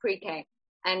teach pre-K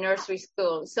and nursery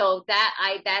school. So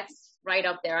that's right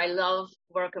up there. I love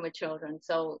working with children.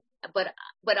 So, but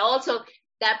also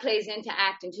that plays into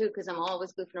acting too, because I'm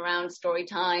always goofing around,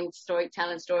 telling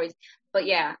stories. But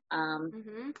yeah,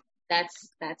 that's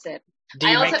it. Do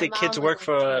you make the kids work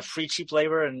for free, cheap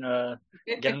labor and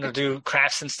get them to do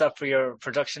crafts and stuff for your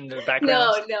production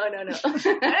background? No.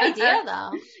 Good idea,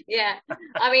 though. Yeah.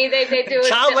 I mean, they do.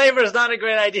 Child labor is not a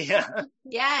great idea.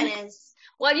 Yeah, it is.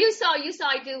 Well, you saw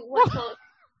I do what's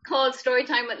called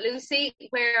Storytime with Lucy,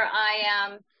 where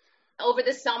I, over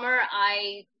the summer,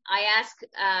 I ask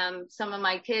some of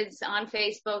my kids on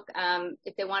Facebook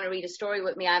if they want to read a story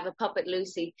with me. I have a puppet,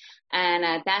 Lucy, and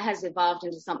that has evolved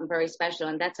into something very special,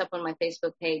 and that's up on my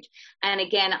Facebook page. And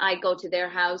again, I go to their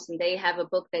house, and they have a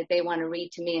book that they want to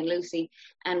read to me and Lucy,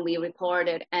 and we record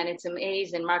it, and it's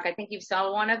amazing. Mark, I think you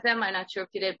saw one of them. I'm not sure if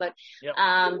you did, but yep.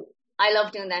 I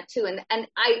love doing that too. And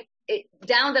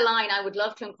down the line, I would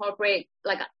love to incorporate,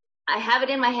 like, I have it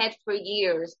in my head for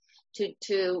years to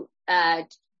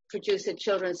produce a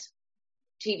children's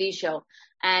TV show.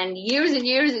 And years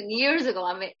ago,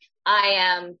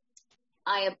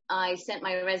 I sent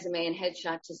my resume and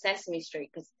headshot to Sesame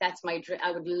Street, because that's my dream.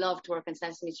 I would love to work on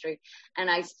Sesame Street. And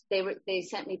they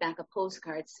sent me back a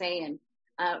postcard saying,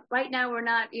 right now we're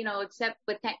not, except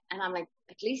with that. And I'm like,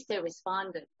 at least they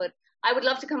responded. But I would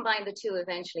love to combine the two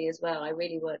eventually as well. I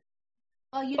really would.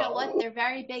 Well, you know what? They're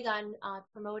very big on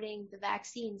promoting the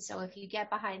vaccine. So if you get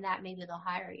behind that, maybe they'll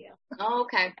hire you. Oh,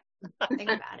 okay. Think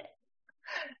about it.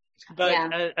 But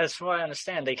as far as I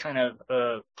understand, they kind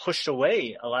of pushed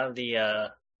away a lot of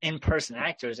the in-person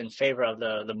actors in favor of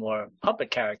the more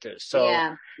puppet characters. So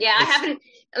yeah, I haven't,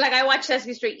 like, I watched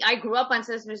Sesame Street. I grew up on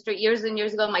Sesame Street years and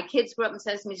years ago. My kids grew up on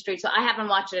Sesame Street, so I haven't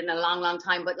watched it in a long, long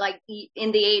time. But like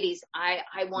in the 80s,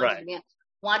 I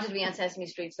wanted to be on Sesame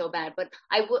Street so bad. But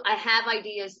I have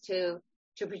ideas to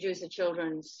produce a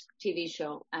children's TV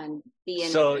show and be in.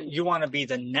 So you want to be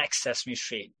the next Sesame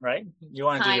Street, right? You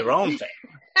want to do your own thing.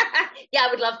 Yeah,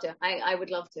 I would love to. I would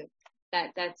love to.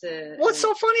 That's a. What's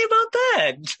so funny about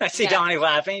that? I see Donnie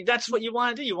laughing. That's what you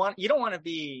want to do. You want to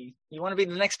be the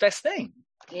next best thing.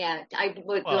 Yeah, I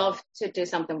would love to do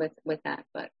something with that.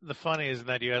 But the funny is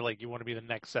that you want to be the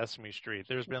next Sesame Street.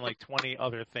 There's been like 20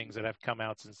 other things that have come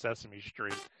out since Sesame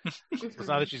Street. It's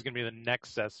not that she's going to be the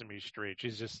next Sesame Street.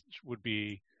 Would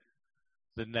be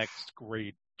the next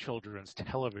great children's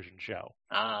television show.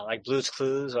 Like Blue's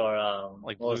Clues or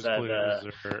like Blue's Clues.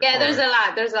 There's a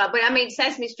lot. But I mean,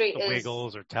 Sesame Street is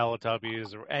Wiggles or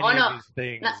Teletubbies or any of these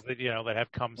things that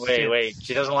have come. Wait.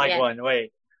 She doesn't like one.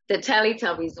 Wait. The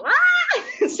Teletubbies.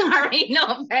 Sorry, no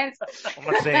offense. I'm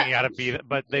not saying you got to be that,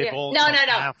 but they've all come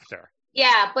after.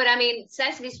 Yeah, but I mean,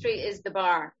 Sesame Street is the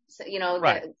bar. So,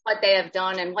 what they have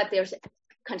done and what they're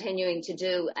continuing to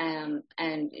do, and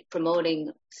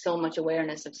promoting so much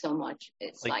awareness of so much.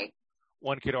 It's like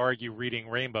one could argue Reading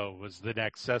Rainbow was the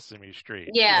next Sesame Street.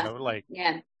 Yeah.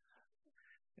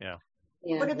 Yeah.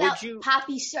 What about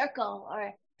Poppy Circle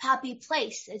or Poppy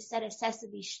Place instead of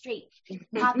Sesame Street?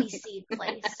 Poppy Seed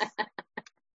Place.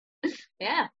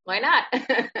 Yeah, why not?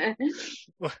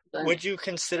 Would you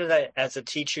consider that as a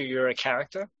teacher you're a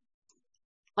character?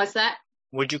 What's that?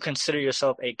 Would you consider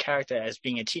yourself a character as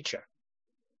being a teacher?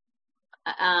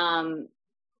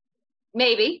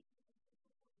 Maybe.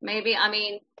 I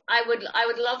mean, I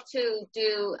would love to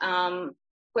do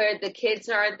where the kids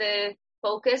are the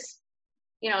focus.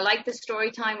 Like the story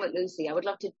time with Lucy. I would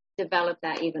love to develop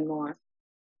that even more.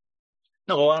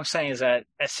 No, what I'm saying is that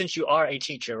since you are a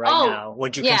teacher now,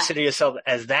 would you consider yourself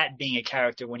as that being a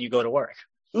character when you go to work?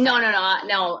 No. I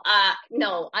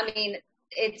mean,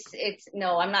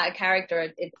 no, I'm not a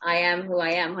character. I am who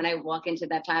I am when I walk into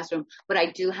that classroom, but I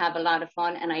do have a lot of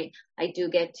fun, and I do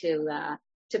get to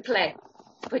play.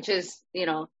 which is, you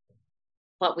know,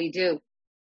 what we do.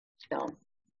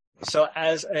 So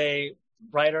as a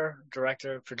writer,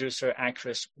 director, producer,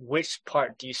 actress, which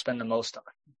part do you spend the most on?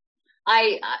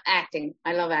 Acting.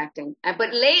 I love acting.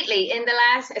 But lately, in the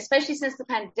last, especially since the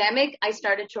pandemic, I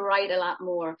started to write a lot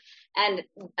more. And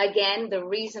again, the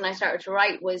reason I started to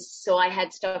write was so I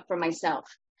had stuff for myself.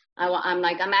 I'm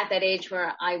at that age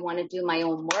where I want to do my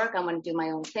own work. I want to do my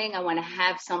own thing. I want to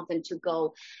have something to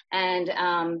go. And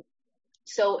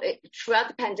throughout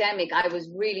the pandemic, I was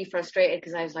really frustrated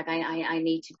because I was like, I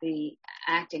need to be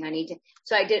acting.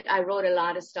 So I wrote a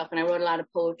lot of stuff, and I wrote a lot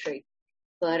of poetry.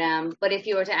 But if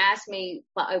you were to ask me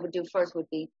what I would do first, would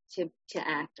be to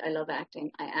act. I love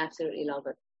acting. I absolutely love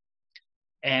it.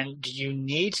 And do you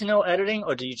need to know editing,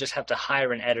 or do you just have to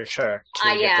hire an editor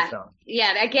to get the film?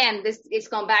 Yeah. Again, it's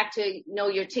gone back to know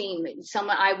your team.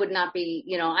 I would not be,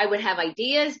 you know, I would have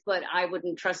ideas, but I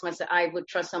wouldn't trust myself. I would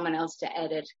trust someone else to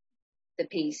edit the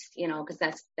piece, you know, because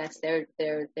that's their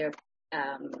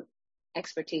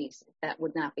expertise. That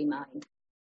would not be mine.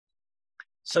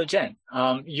 So Jen,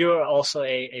 you're also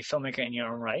a filmmaker in your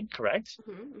own right, correct?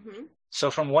 Mm-hmm, mm-hmm.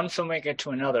 So from one filmmaker to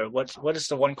another, what is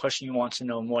the one question you want to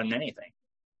know more than anything?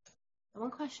 The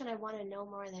one question I want to know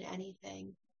more than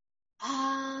anything.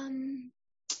 I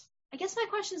guess my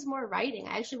question is more writing.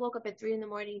 I actually woke up at 3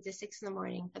 a.m. to 6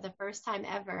 a.m. for the first time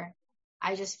ever.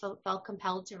 I just felt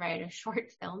compelled to write a short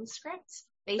film script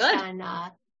based on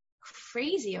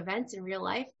crazy events in real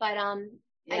life. But I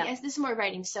guess this is more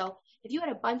writing. So if you had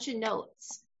a bunch of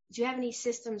notes, do you have any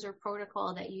systems or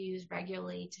protocol that you use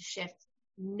regularly to shift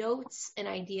notes and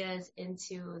ideas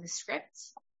into the script?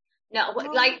 No,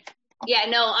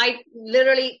 I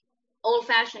literally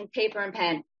old-fashioned paper and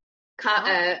pen,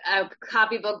 a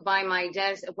copybook by my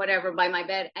desk, whatever, by my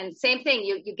bed. And same thing,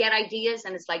 you get ideas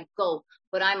and it's like, go.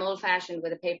 But I'm old-fashioned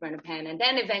with a paper and a pen, and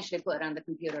then eventually put it on the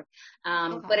computer.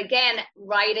 But again,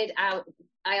 write it out.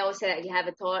 I always say that if you have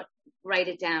a thought, write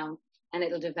it down, and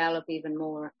it'll develop even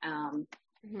more.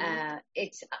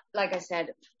 It's like I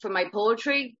said, for my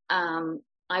poetry,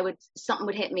 something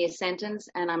would hit me a sentence,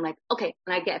 and I'm like, okay,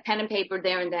 and I get a pen and paper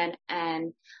there and then,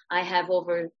 and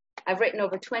I've written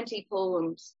over 20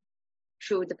 poems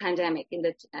through the pandemic.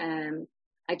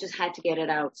 I just had to get it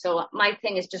out. So my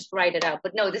thing is just write it out.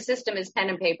 But no, the system is pen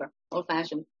and paper, old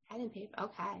fashioned. Pen and paper,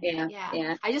 okay.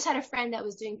 Yeah. I just had a friend that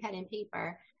was doing pen and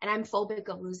paper, and I'm phobic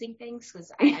of losing things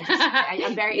because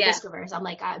I'm very risk averse. I'm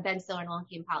like Ben Stiller and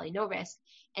Wonky and Polly, no risk.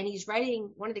 And he's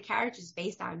writing one of the characters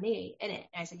based on me in it.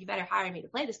 And I said, you better hire me to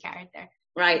play this character.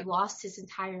 Right. He lost his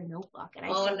entire notebook. And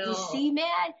I said, you see,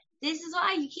 man, this is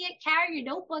why you can't carry your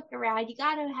notebook around. You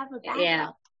got to have a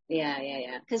backup.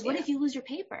 Yeah. Because what if you lose your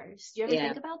papers? Do you ever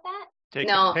think about that? Take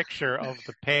a picture of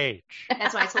the page.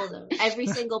 That's what I told him. Every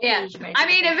single page. I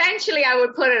mean, eventually I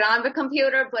would put it on the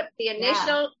computer, but the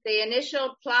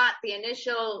initial plot, the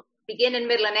initial beginning,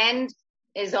 middle, and end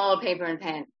is all paper and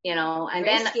pen, you know. And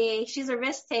risky. She's a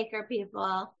risk taker,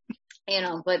 people. You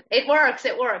know, but it works.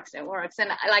 And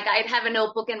like I'd have a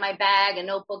notebook in my bag, you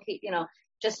know,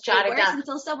 just jot it down.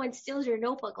 Until someone steals your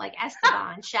notebook, like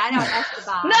Esteban. Shout out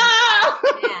Esteban. No!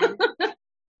 Man.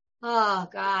 Oh,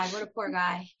 God. What a poor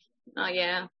guy. Oh,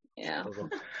 yeah.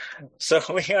 So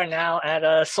we are now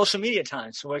at social media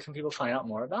time. So where can people find out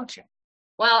more about you?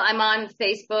 Well, I'm on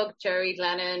Facebook, Jerry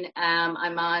Glennon.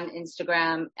 I'm on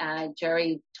Instagram,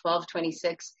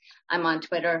 Jerry1226. I'm on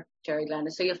Twitter, Jerry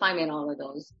Glennon. So you'll find me on all of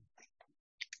those.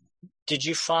 Did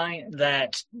you find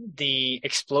that the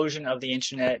explosion of the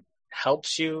internet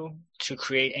helps you to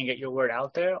create and get your word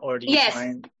out there, or do you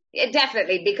find? Yes,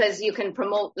 definitely, because you can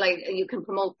promote,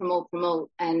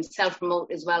 and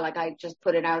self-promote as well. Like I just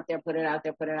put it out there.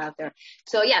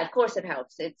 So yeah, of course it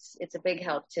helps. It's a big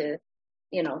help to,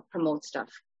 you know, promote stuff.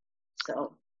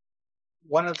 So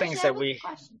one of the things that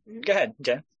go ahead,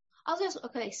 Jen. I was just,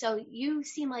 okay, so you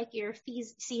seem like you're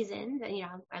seasoned, and, you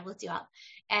know, I looked you up,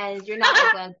 and you're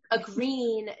not like a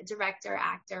green director,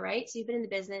 actor, right? So you've been in the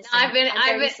business. I've been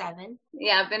 37.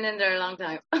 Yeah, I've been in there a long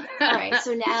time. All right,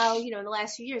 so now, you know, in the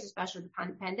last few years, especially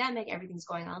the pandemic, everything's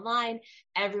going online.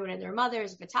 Everyone and their mother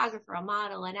is a photographer, a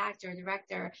model, an actor, a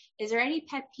director. Is there any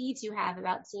pet peeves you have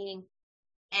about seeing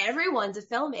everyone's a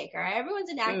filmmaker, everyone's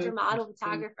an actor, model,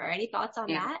 photographer? Any thoughts on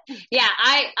that? Yeah,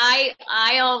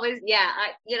 I always,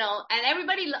 you know, and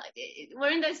everybody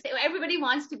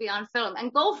wants to be on film,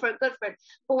 and go for it, good for it.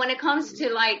 But when it comes to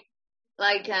like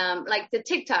the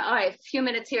TikTok, all right, a few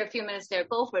minutes here, a few minutes there,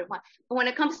 go for it. But when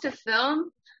it comes to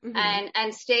film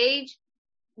and stage,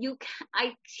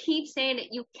 I keep saying it,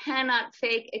 you cannot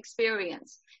fake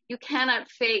experience. You cannot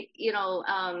fake, you know,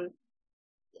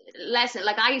 lesson.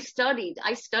 Like I studied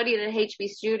at HB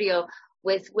Studio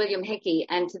with William Hickey.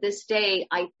 And to this day,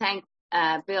 I thank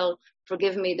Bill for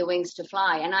giving me the wings to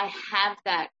fly. And I have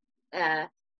that,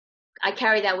 I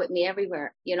carry that with me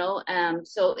everywhere, you know.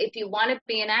 So if you want to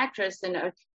be an actress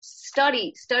and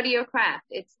study your craft,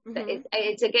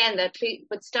 it's again,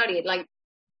 but study it. Like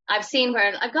I've seen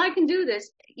where a guy can do this.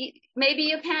 Maybe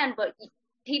you can, but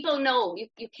people know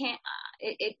you can't.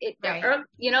 Right.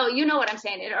 You know what I'm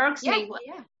saying? It irks me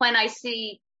when I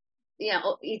see, you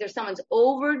know, either someone's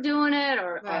overdoing it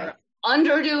or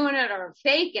underdoing it or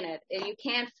faking it. You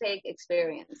can't fake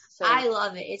experience. So I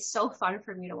love it. It's so fun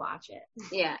for me to watch it.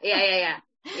 Yeah.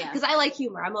 Because I like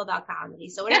humor. I'm all about comedy.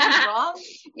 So when it's wrong,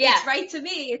 it's right to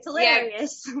me. It's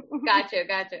hilarious. Gotcha.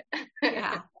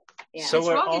 Yeah. So it's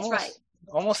we're wrong,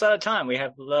 almost out of time. We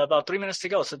have about 3 minutes to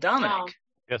go. So Dominic.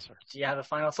 Yes, sir. Do you have a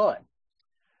final thought?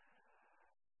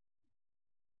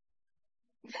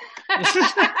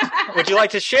 Would you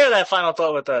like to share that final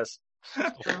thought with us?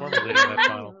 Formulating that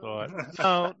final thought.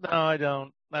 No, I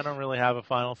don't. I don't really have a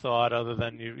final thought other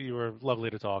than you were lovely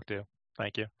to talk to.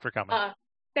 Thank you for coming.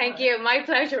 Thank you. My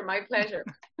pleasure.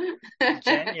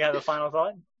 Jen, you have a final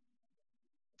thought?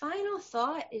 Final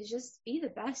thought is just be the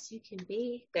best you can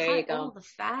be. There you Cut go. all the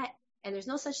fat. And there's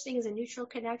no such thing as a neutral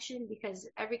connection because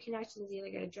every connection is either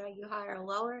going to drag you higher or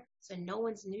lower. So no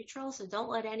one's neutral. So don't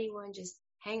let anyone just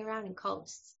hang around and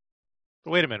coast.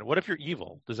 Wait a minute. What if you're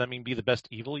evil? Does that mean be the best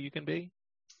evil you can be?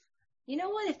 You know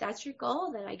what? If that's your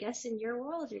goal, then I guess in your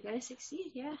world, you're going to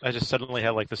succeed. Yeah. I just suddenly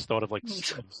had like this thought of like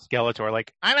Skeletor.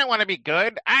 Like, I don't want to be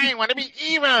good. I want to be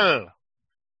evil.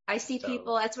 I see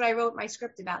people. That's what I wrote my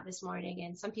script about this morning.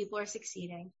 And some people are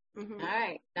succeeding. Mm-hmm. All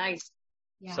right. Nice.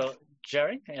 Yeah. So,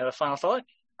 Jerry, you have a final thought?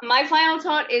 My final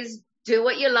thought is do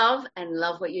what you love and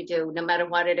love what you do, no matter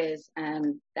what it is.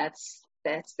 And that's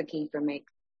the key for me.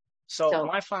 So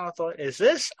my final thought is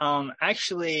this.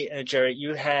 Actually, Jerry,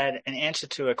 you had an answer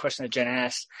to a question that Jen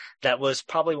asked that was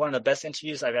probably one of the best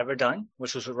interviews I've ever done,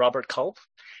 which was with Robert Culp.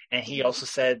 And he also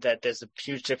said that there's a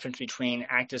huge difference between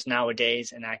actors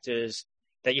nowadays and actors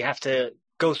that you have to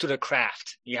go through the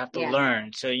craft. You have to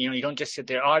learn. So, you know, you don't just sit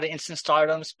there, the instant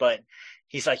stardoms, but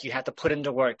he's like, you have to put in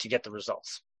the work to get the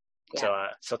results. Yeah.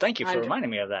 So thank you for reminding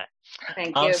me of that.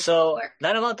 Thank you. So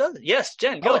that about does it. Yes,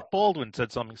 Jen, go. Alec Baldwin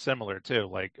said something similar too,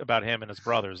 like about him and his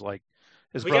brothers. Like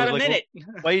his we brother's got a like, minute.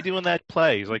 Why are you doing that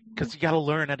play? He's like, because you got to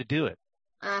learn how to do it.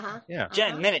 Yeah.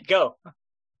 Jen, minute, go.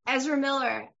 Ezra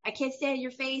Miller, I can't stand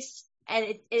your face,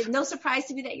 and it's no surprise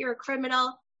to me that you're a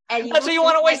criminal. And that's what you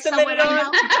want to waste a minute on.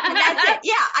 And that's it.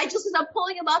 Yeah, I just was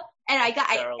pulling him up, and I got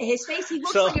his face. He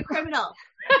looks like a criminal.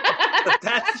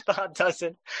 That's about does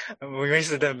it. We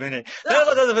wasted a minute. That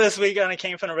about does it for this week on It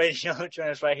Came From the Radio. Join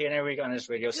us right here and every week on this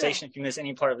radio station. If you miss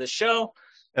any part of the show,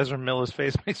 Ezra Miller's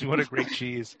face makes me want to grate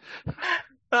cheese.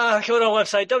 Go to our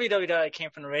website,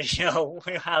 www.itcamefromtheradio.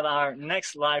 We have our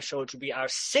next live show, which will be our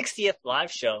 60th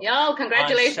live show. Yo,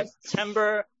 congratulations. On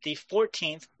September the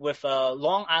 14th with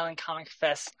Long Island Comic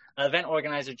Fest event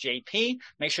organizer JP.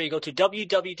 Make sure you go to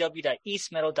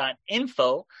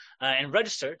www.eastmeadow.info and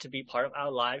register to be part of our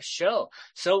live show.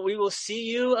 So we will see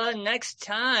you next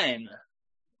time.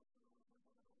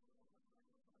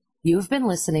 You've been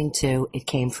listening to It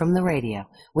Came From the Radio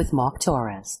with Mark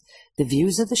Torres. The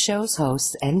views of the show's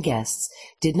hosts and guests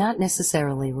did not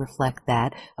necessarily reflect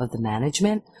that of the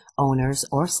management, owners,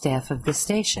 or staff of this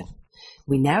station.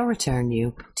 We now return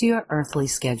you to your earthly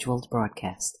scheduled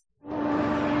broadcast.